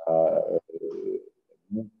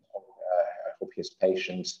mood of his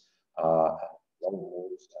patients, low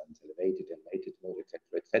moods and elevated and weighted mood, etc.,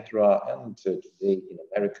 etc. And today in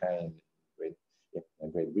America, in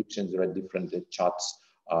Great Britain, there are different charts.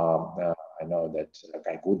 I know that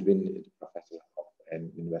Guy Goodwin, the professor of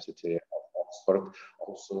University of Oxford,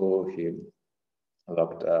 also he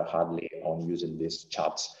worked hardly on using these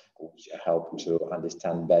charts, which help to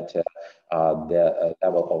understand better the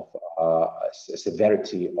level of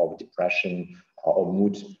severity of depression or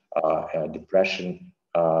mood depression,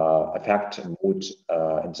 affect mood,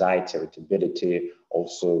 anxiety, irritability,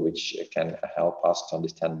 also, which can help us to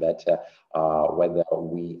understand better whether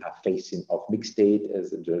we are facing of mixed state,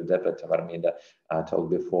 as Giuseppe Tavormina told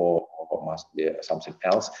before, or must be something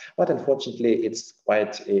else. But unfortunately, it's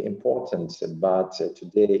quite important. But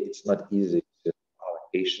today, it's not easy to our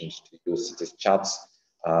patients to use these charts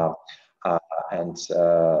and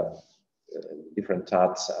different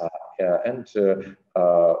charts, and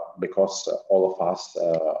because all of us,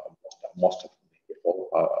 most of all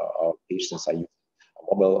our patients are using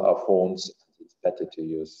mobile phones. It's better to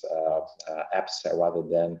use apps rather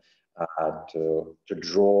than to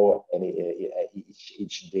draw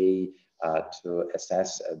each day to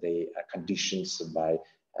assess the conditions by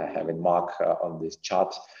having mark on this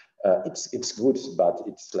chart. It's good, but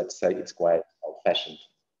it's, let's say, it's quite old-fashioned.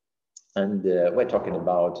 And we're talking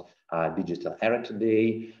about digital era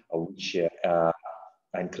today, which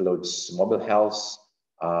includes mobile health,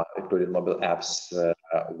 including mobile apps,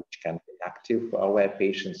 which can be active, where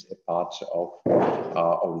patients are part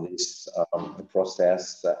of this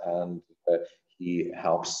process, and he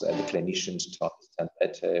helps the clinicians to understand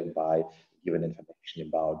better by giving information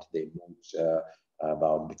about their mood,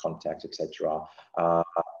 about the context, etc.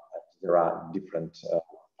 There are different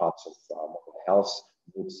parts of mobile health,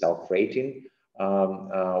 mood self-rating,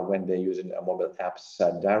 when they're using mobile apps,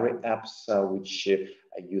 diary apps, which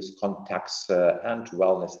use contacts, and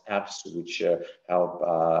wellness apps, which help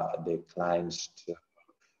the clients to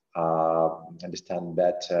understand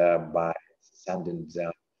better by sending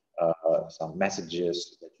them some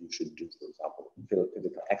messages that you should do, for example,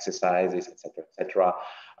 physical exercises, etc., etc.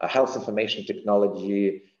 Health information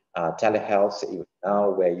technology, telehealth. Even now,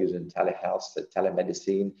 we're using telehealth,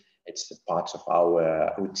 telemedicine. It's a part of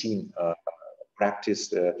our routine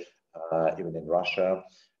practice, even in Russia,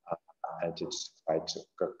 and it's quite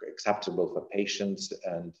acceptable for patients.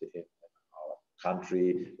 And in our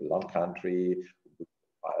country, long country,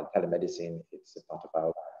 telemedicine, it's a part of our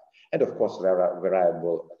life. And of course,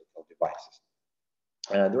 variable medical devices.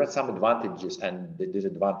 There are some advantages and the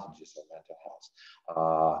disadvantages of mental health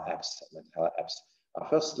mental health apps.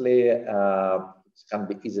 Firstly, it can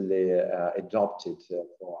be easily adopted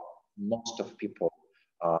for most of people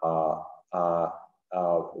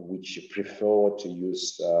which prefer to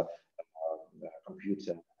use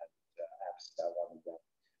computer and apps rather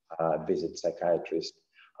than visit psychiatrists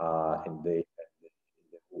in the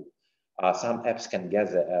room. Some apps can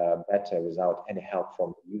gather better without any help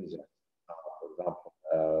from the user. For example,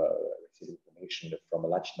 receive information from a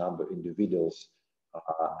large number of individuals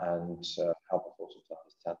and help us also to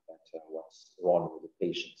understand better what's wrong with the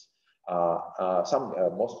patients.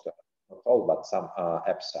 Most, not all, but some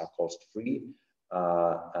apps are cost-free,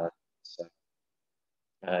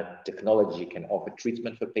 and technology can offer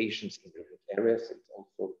treatment for patients in different areas. It's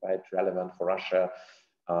also quite relevant for Russia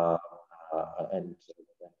and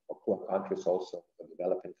for poor countries, also for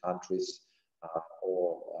developing countries,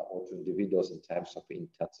 or to individuals in terms of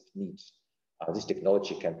intensive needs. This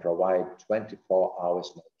technology can provide 24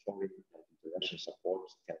 hours monitoring and intervention support,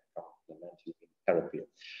 can complement you in therapy.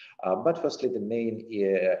 But firstly, the main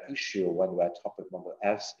issue when we're talking about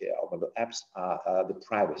mobile apps are the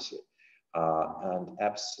privacy. And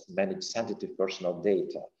apps manage sensitive personal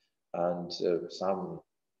data, and some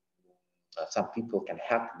people can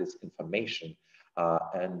hack this information,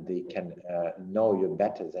 and they can know you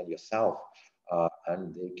better than yourself,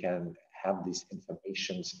 and they can have these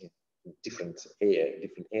informations in different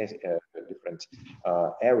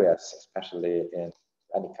areas, especially in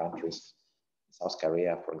many countries, South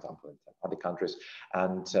Korea, for example, and other countries.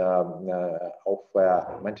 And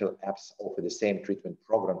mental apps offer the same treatment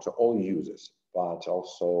program to all users, but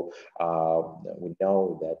also we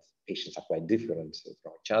know that patients are quite different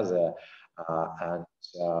from each other, and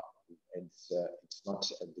it's not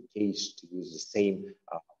the case to use the same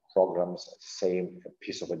programs, same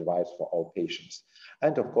piece of advice for all patients.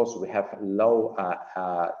 And of course, we have low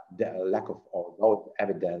lack of or low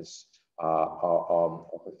evidence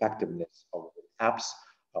of effectiveness of apps.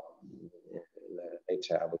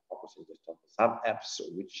 Later, I will focus just on some apps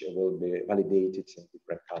which will be validated in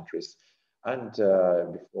different countries. And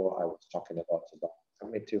before I was talking about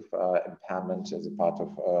cognitive impairment as a part of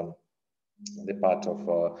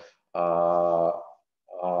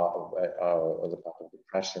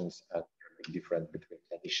depressions, and different between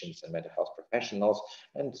clinicians and mental health professionals,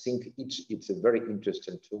 and think it's a very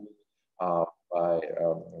interesting tool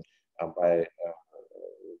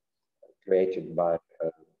created by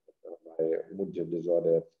Mood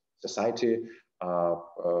Disorder Society,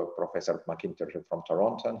 Professor McIntyre from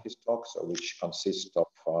Toronto, and his talks, which consist of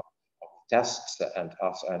tests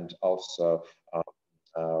and also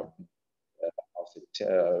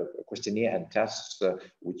questionnaire and tests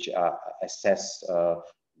which assess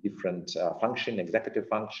different function, executive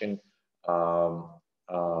function,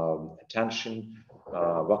 attention,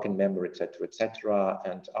 working memory, etc.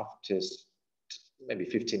 And after maybe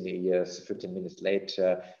 15 minutes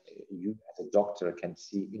later, you as a doctor can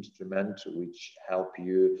see instruments which help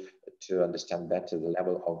you to understand better the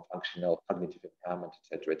level of functional cognitive impairment,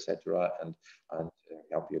 etc., and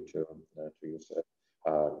help you to use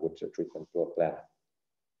a good treatment plan.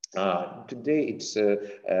 Today, it's an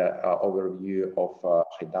overview of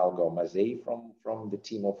Hidalgo Mazei from the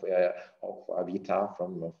team of Vita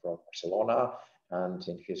from Barcelona, and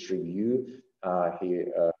in his review,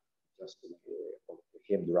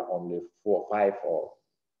 there are only 4 or 5 or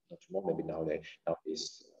much more, maybe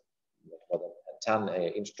nowadays more than 10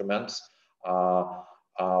 instruments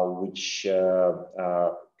which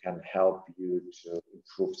can help you to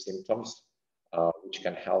improve symptoms, which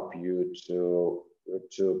can help you to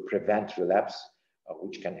prevent relapse,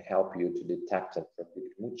 which can help you to detect and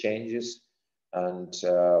predict mood changes. And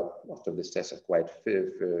most of these tests are quite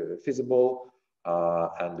feasible,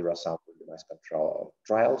 and there are some randomized control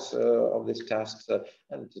trials of this test.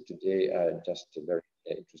 And today, just a very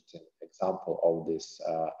interesting example of this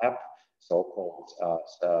app, so-called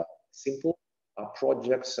simple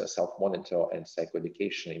projects, self-monitor and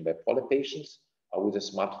psychoeducation in bipolar patients with the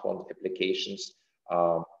smartphone applications.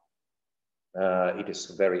 It is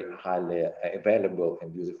very highly available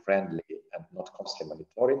and user-friendly and not costly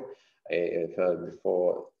monitoring.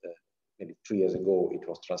 Before, maybe 2 years ago, it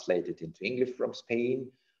was translated into English from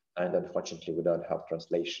Spain, and unfortunately, we don't have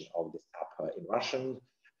translation of this app in Russian.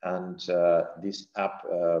 And this app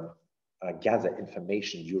gather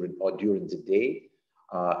information during the day,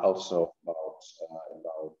 also about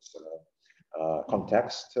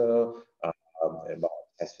context, about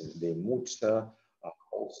assessing the mood,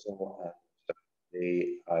 also, and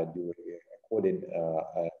they do according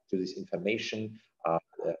to this information.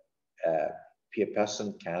 Peer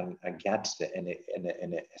person can get an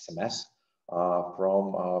SMS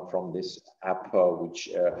from this app, which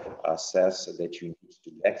says that you need to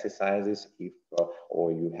do exercises if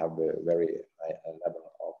or you have a very high level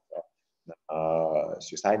of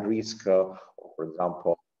suicide risk, or for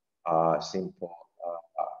example, simple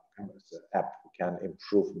app can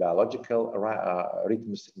improve biological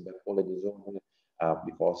rhythms in bipolar disorder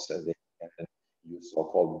because they can use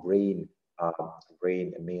so-called brain.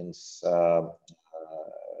 Brain means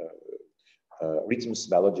rhythms,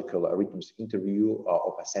 biological rhythms interview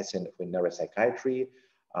of assessing for neuropsychiatry,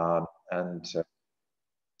 and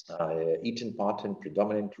eating pattern,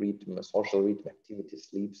 predominant rhythm, social rhythm, activity,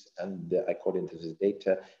 sleeps, and according to this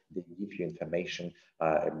data, they give you information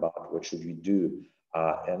about what should you do,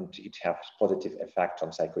 and it has positive effect on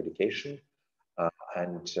psychoeducation.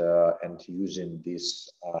 And using this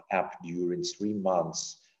app during 3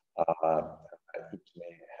 months, it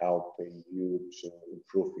may help you to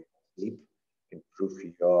improve your sleep, improve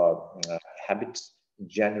your habits in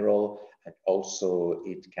general, and also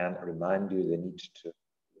it can remind you the need to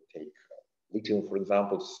take lithium, for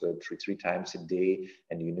example, so three times a day,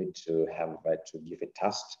 and you need to have to give a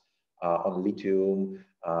test on lithium,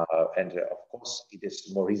 and of course it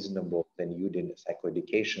is more reasonable than using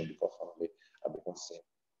psychoeducation because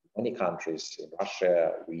in many countries, in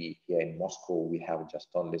Russia, here in Moscow, we have just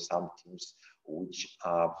only some teams which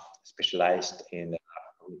are specialized in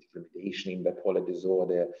cognitive remediation in bipolar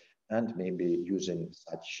disorder, and maybe using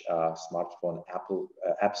such smartphone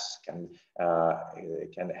apps can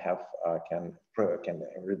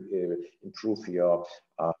improve your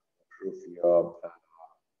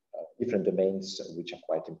different domains, which are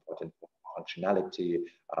quite important for functionality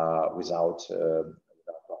without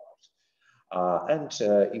and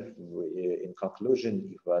if in conclusion,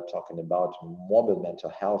 if we're talking about mobile mental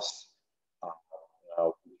health,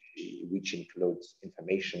 which includes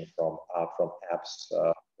information from apps,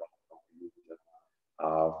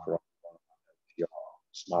 from your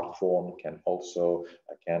smartphone, can also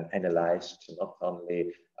analyze not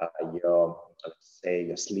only your, let's say,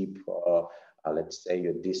 your sleep, let's say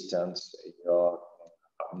your distance, your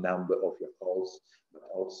number of your calls, but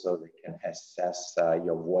also they can assess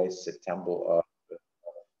your voice, timbre,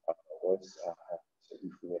 voice. So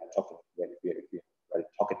if we are talking, if we are very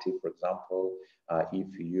talkative, for example,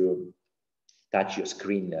 if you touch your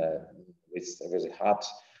screen with heart,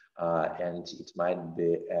 and it might be,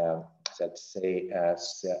 let's say,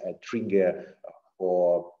 as a trigger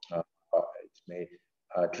for it may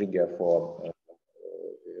trigger for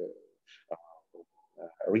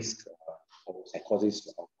risk of psychosis,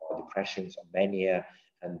 of depressions, of mania,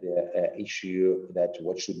 and the issue that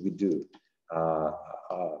what should we do?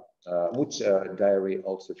 Mood diary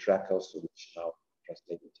also trackers, which now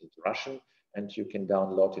translated into Russian, and you can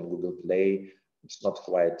download in Google Play. It's not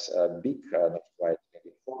quite big, not quite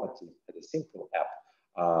informative, but a simple app.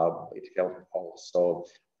 It helps also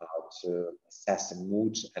to assess the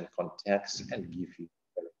mood and context and give you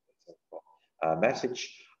a very simple message.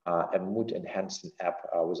 A mood enhancing app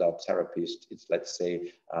without therapist. It's, let's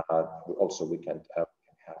say, also we can have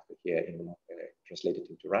here in translated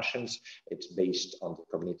into Russians. It's based on the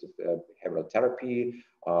cognitive behavioral therapy,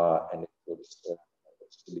 and it includes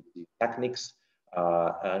stability techniques,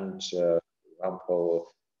 and for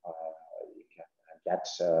example, you can get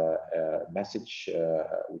a message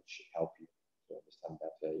which help you to understand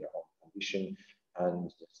better your own condition. And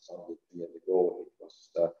just only 2 years ago, it was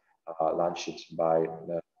launched by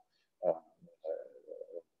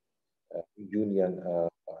the Union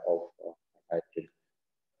of Psychiatric.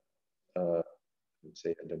 Let's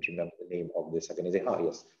say I don't remember the name of this organization. Oh,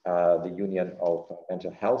 yes, the Union of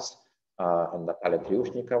Mental Health, and Natalia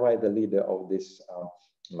Kryushnikova, the leader of this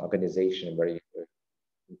organization, very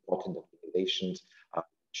important organization,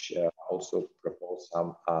 which also propose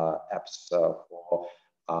some apps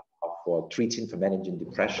for treating, for managing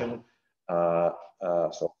depression,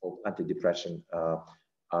 so-called antidepressant,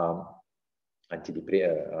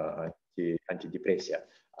 antidepressia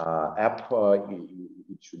app.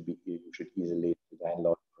 You should easily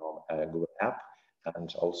download from a Google app,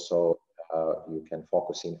 and also you can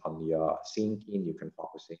focus in on your thinking. You can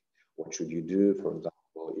focus in what should you do. For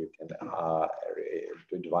example, you can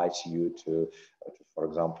advise you to, for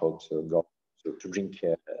example, to go to drink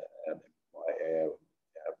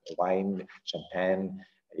wine, champagne.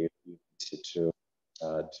 You need to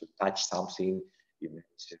touch something. You need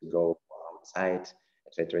to go outside,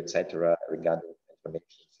 etc., regarding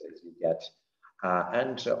information that you get.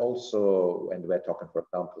 And also, when we're talking, for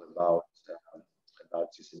example, about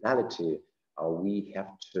suicidality, we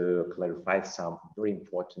have to clarify some very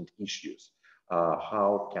important issues.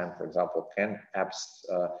 How can, for example, can apps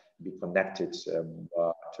be connected to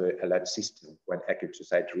an alert system when acute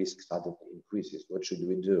suicide risk suddenly increases? What should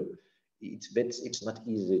we do? It's not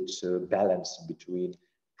easy to balance between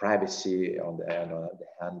privacy on the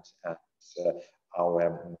hand and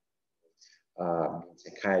our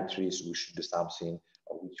psychiatrists. We should do something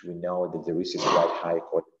which we know that the risk is quite high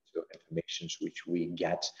according to information which we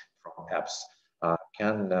get from apps.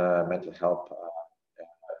 Can mental health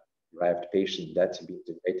derived patient data be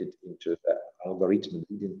integrated into the algorithm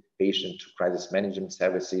leading patient to crisis management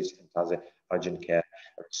services and other urgent care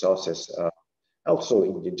resources? Also,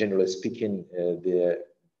 in generally speaking, the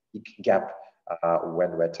big gap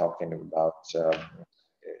when we're talking about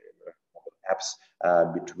apps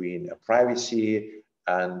between privacy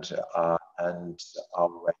and our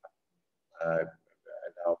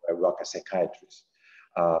work as psychiatrists.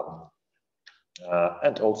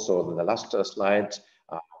 And also the last slide,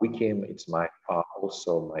 Wiki, it's my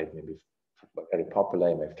also my maybe very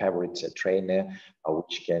popular, my favorite trainer,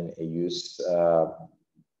 which can use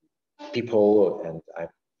people, and I'm a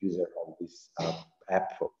user of this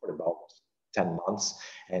app for about 10 months,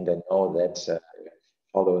 and I know that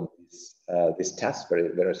following this test,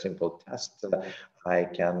 very simple test, I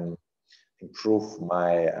can improve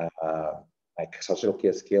my my social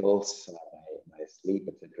care skills, my sleep,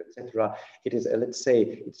 etc. It is, let's say,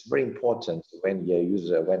 it's very important when you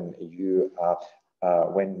use when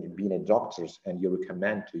being a doctor and you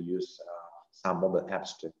recommend to use some mobile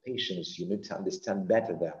apps to patients. You need to understand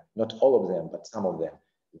better them, not all of them, but some of them.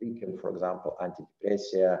 We can, for example,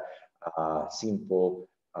 antidepressant, simple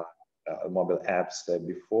mobile apps.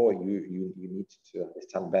 Before you need to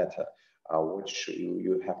understand better which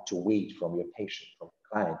you have to wait from your patient, from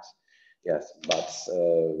clients. Yes, but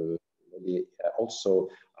also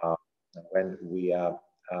when we are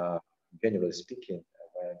generally speaking,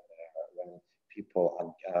 when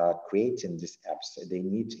people are creating these apps, they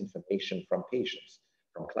need information from patients,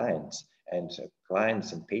 from clients, and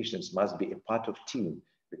clients and patients must be a part of team,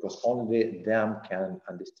 because only them can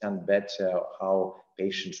understand better how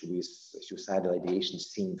patients with suicidal ideation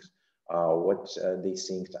think, what they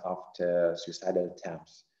think after suicidal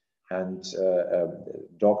attempts. And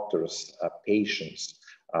doctors, patients,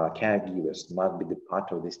 caregivers must be the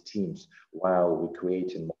part of these teams while we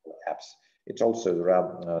create mobile apps. It's also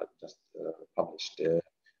just published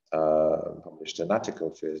an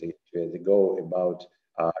article 2 years ago about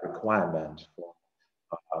requirement for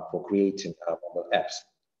creating mobile apps.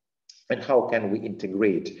 And how can we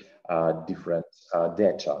integrate different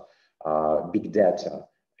data, big data,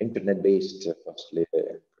 internet-based, firstly,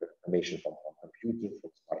 information from computing,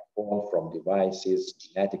 from smartphone, from devices,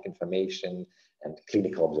 genetic information, and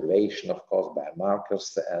clinical observation, of course,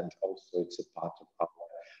 biomarkers, and also it's a part of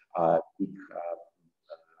our big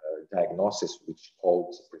diagnosis, which is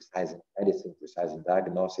called precise medicine, precise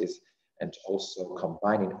diagnosis, and also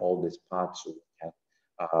combining all these parts so we can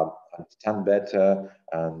understand better,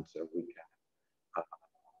 and we can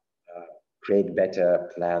create better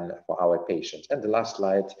plan for our patients. And the last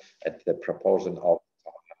slide, at the proposal of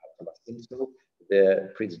Thomas Insel, the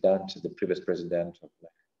previous president of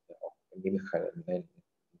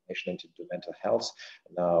National Institute of Mental Health.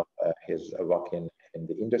 Now he's working in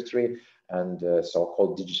the industry, and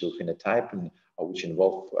so-called digital phenotyping, which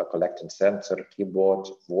involve collecting sensor, keyboard,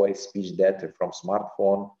 voice, speech data from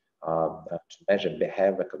smartphone to measure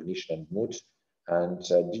behavior, cognition, and mood. And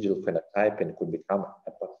digital phenotyping could become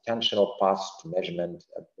a potential path to measurement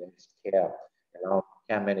of care, allowing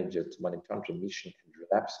care managers to monitor remission and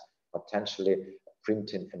relapse, potentially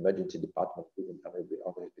printing emergency department within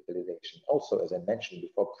hospitalization. Also, as I mentioned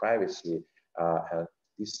before, privacy, and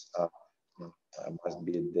this must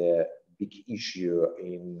be the big issue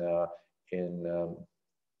in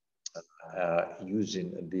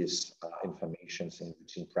using this information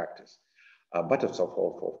in practice. But of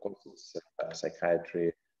course, it's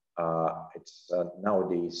psychiatry. It's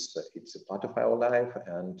nowadays it's a part of our life,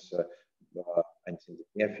 and in the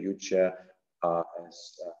near future,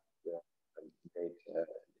 as the great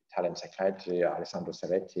Italian psychiatry Alessandro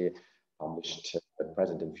Serretti published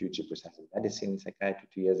Present and Future Precisely Medicine in Psychiatry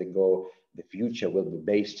 2 years ago, the future will be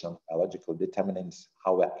based on biological determinants.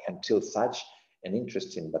 However, until such an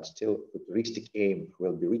interesting but still futuristic aim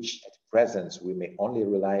will be reached at present, we may only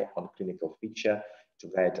rely on clinical feature to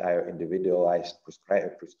guide our individualized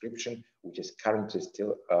prescription, which is currently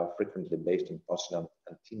still frequently based on personal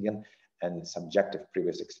opinion and subjective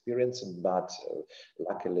previous experience. But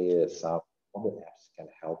luckily, some mobile apps can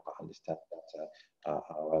help understand better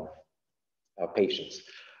our patients.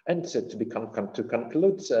 And so to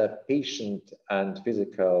conclude, patient and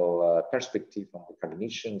physical perspective on the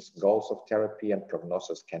cognitions, goals of therapy and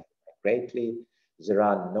prognosis can vary greatly. There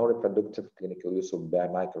are no reproductive clinical use of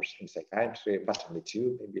biomarkers in psychiatry, but only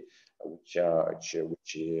two, maybe, which are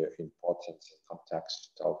important in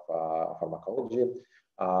context of pharmacology.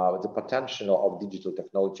 The potential of digital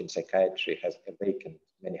technology in psychiatry has awakened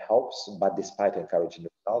many hopes, but despite encouraging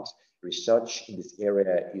results, research in this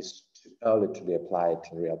area is too early to be applied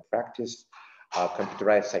in real practice.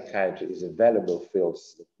 Computerized psychiatry is a valuable field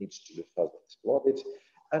that needs to be further explored,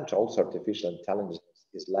 and also artificial intelligence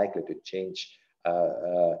is likely to change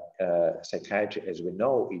psychiatry as we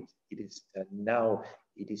know it. It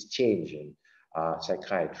is changing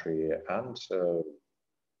psychiatry, and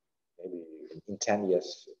maybe in 10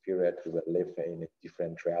 years period we will live in a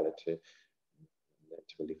different reality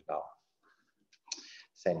that we live now.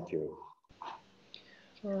 Thank you.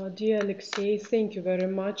 Dear Alexey, thank you very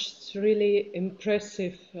much. It's really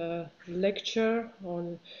impressive lecture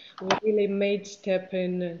on. We really made step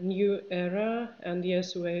in a new era, and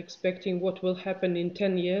yes, we're expecting what will happen in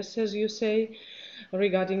 10 years, as you say,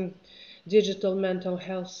 regarding digital mental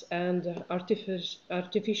health and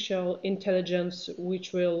artificial intelligence,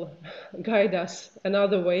 which will guide us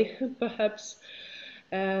another way, perhaps.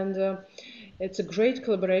 And it's a great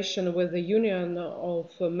collaboration with the Union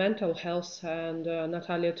of Mental Health and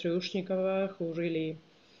Natalia Triushnikova, who really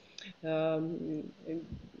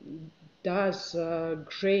does a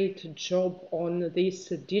great job on these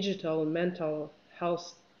digital mental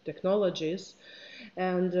health technologies.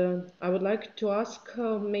 And I would like to ask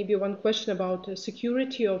maybe one question about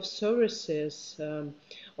security of services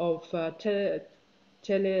of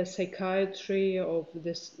telepsychiatry, of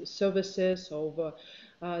the services, of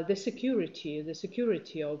the security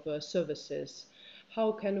of services.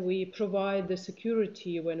 How can we provide the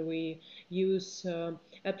security when we use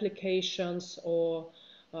applications or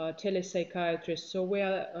telepsychiatrists? So we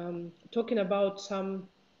are talking about some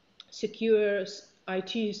secure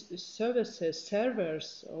IT services,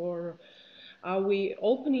 servers, or are we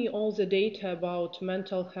opening all the data about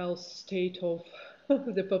mental health state of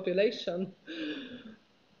the population?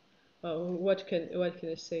 What can I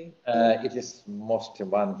say? It is mostly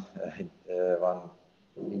one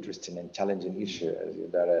interesting and challenging issue, as you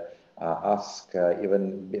better ask.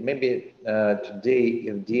 Even maybe today,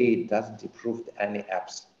 FDA doesn't approve any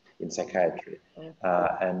apps in psychiatry,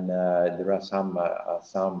 and there are some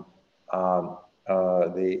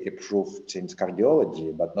they approved in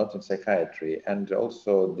cardiology, but not in psychiatry, and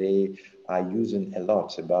also they are using a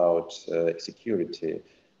lot about security.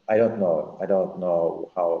 I don't know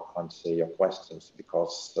how to answer your questions,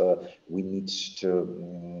 because we need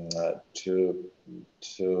to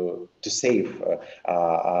save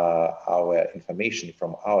our information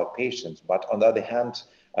from our patients. But on the other hand,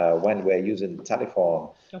 when we're using the telephone,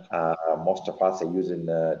 most of us are using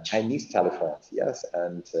Chinese telephones, yes.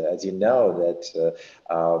 And as you know, that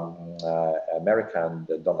American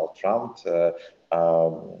Donald Trump,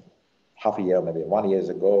 half a year, maybe 1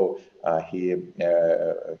 year ago, he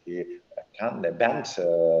banned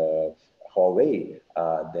Huawei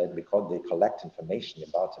that because they collect information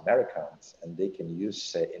about Americans and they can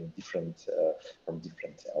use in different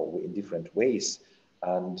ways,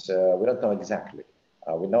 and we don't know exactly.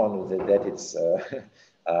 We know that it's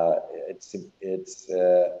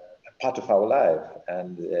a part of our life,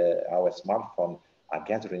 and our smartphone are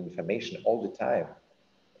gathering information all the time.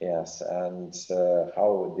 Yes, and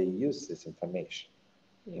how they use this information,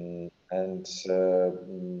 and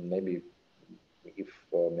maybe if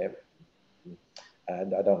maybe,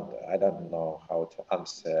 and I don't know how to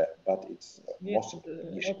answer, but it's most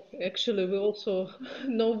important issue. Actually, we also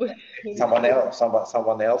know. Someone else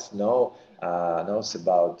knows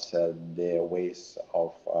about the ways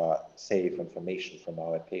of save information from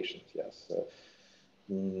our patients. Yes.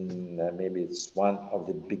 Maybe it's one of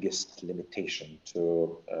the biggest limitation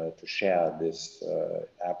to share these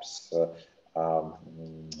apps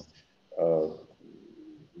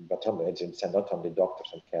pathologists and not only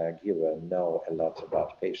doctors and caregivers know a lot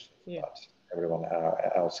about patients, but everyone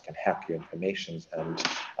else can hack your information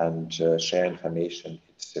and share information.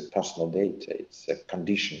 It's personal data, it's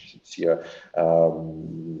conditions, it's your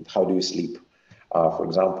how do you sleep. For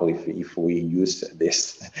example, if we use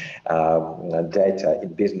this data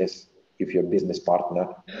in business, if your business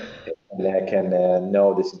partner can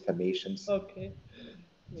know this information, okay.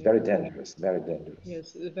 It's very dangerous, very dangerous.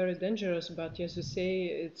 Yes, very dangerous, but as you say,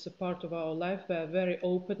 it's a part of our life. We are very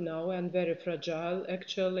open now and very fragile,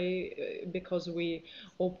 actually, because we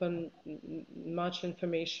open much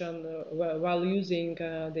information while using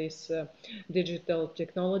these digital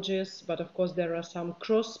technologies. But of course, there are some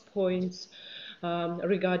cross points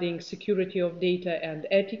regarding security of data and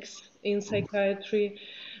ethics in psychiatry.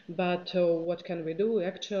 But what can we do?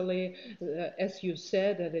 Actually, as you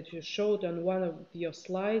said, that you showed on one of your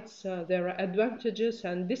slides, there are advantages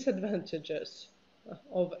and disadvantages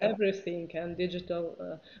of everything and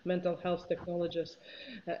digital mental health technologies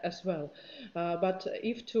as well. But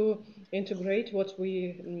if to integrate what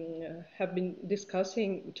we have been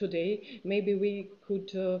discussing today, maybe we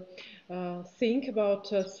could think about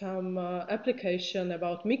some application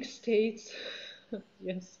about mixed states.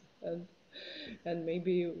 Yes. And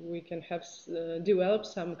maybe we can have develop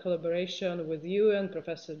some collaboration with you and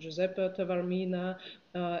Professor Giuseppe Tavormina,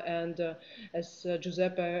 and as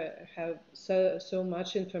Giuseppe have so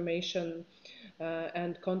much information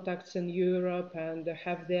and contacts in Europe and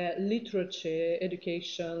have their literature,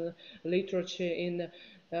 education, literature in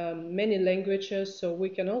many languages, so we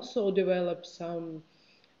can also develop some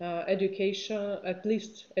education, at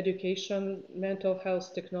least education, mental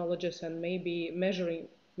health technologies, and maybe measuring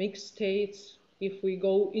mixed states if we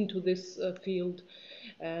go into this field,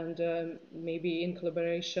 and maybe in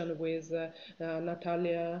collaboration with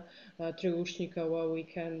Natalia Triushnikova, we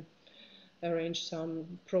can arrange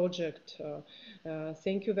some project.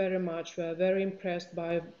 Thank you very much. We are very impressed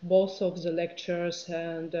by both of the lectures,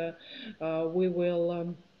 and we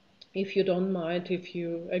will if you don't mind, if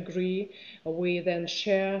you agree, we then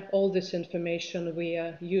share all this information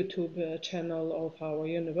via YouTube channel of our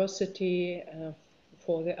university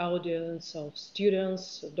for the audience of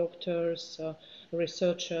students, doctors,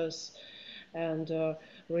 researchers, and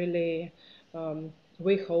really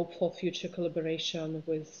we hope for future collaboration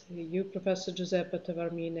with you, Professor Giuseppe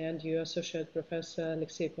Tavormina, and you, Associate Professor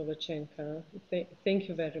Alexey Pavlichenko. Thank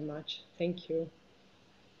you very much. Thank you.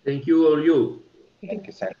 Thank you, all you. Thank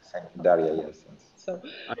you, Daria. Yes. So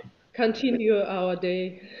continue our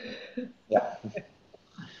day. Yeah.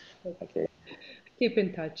 Okay. Keep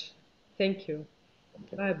in touch. Thank you.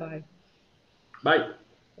 Bye-bye. Bye.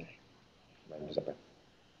 Bye, Giuseppe.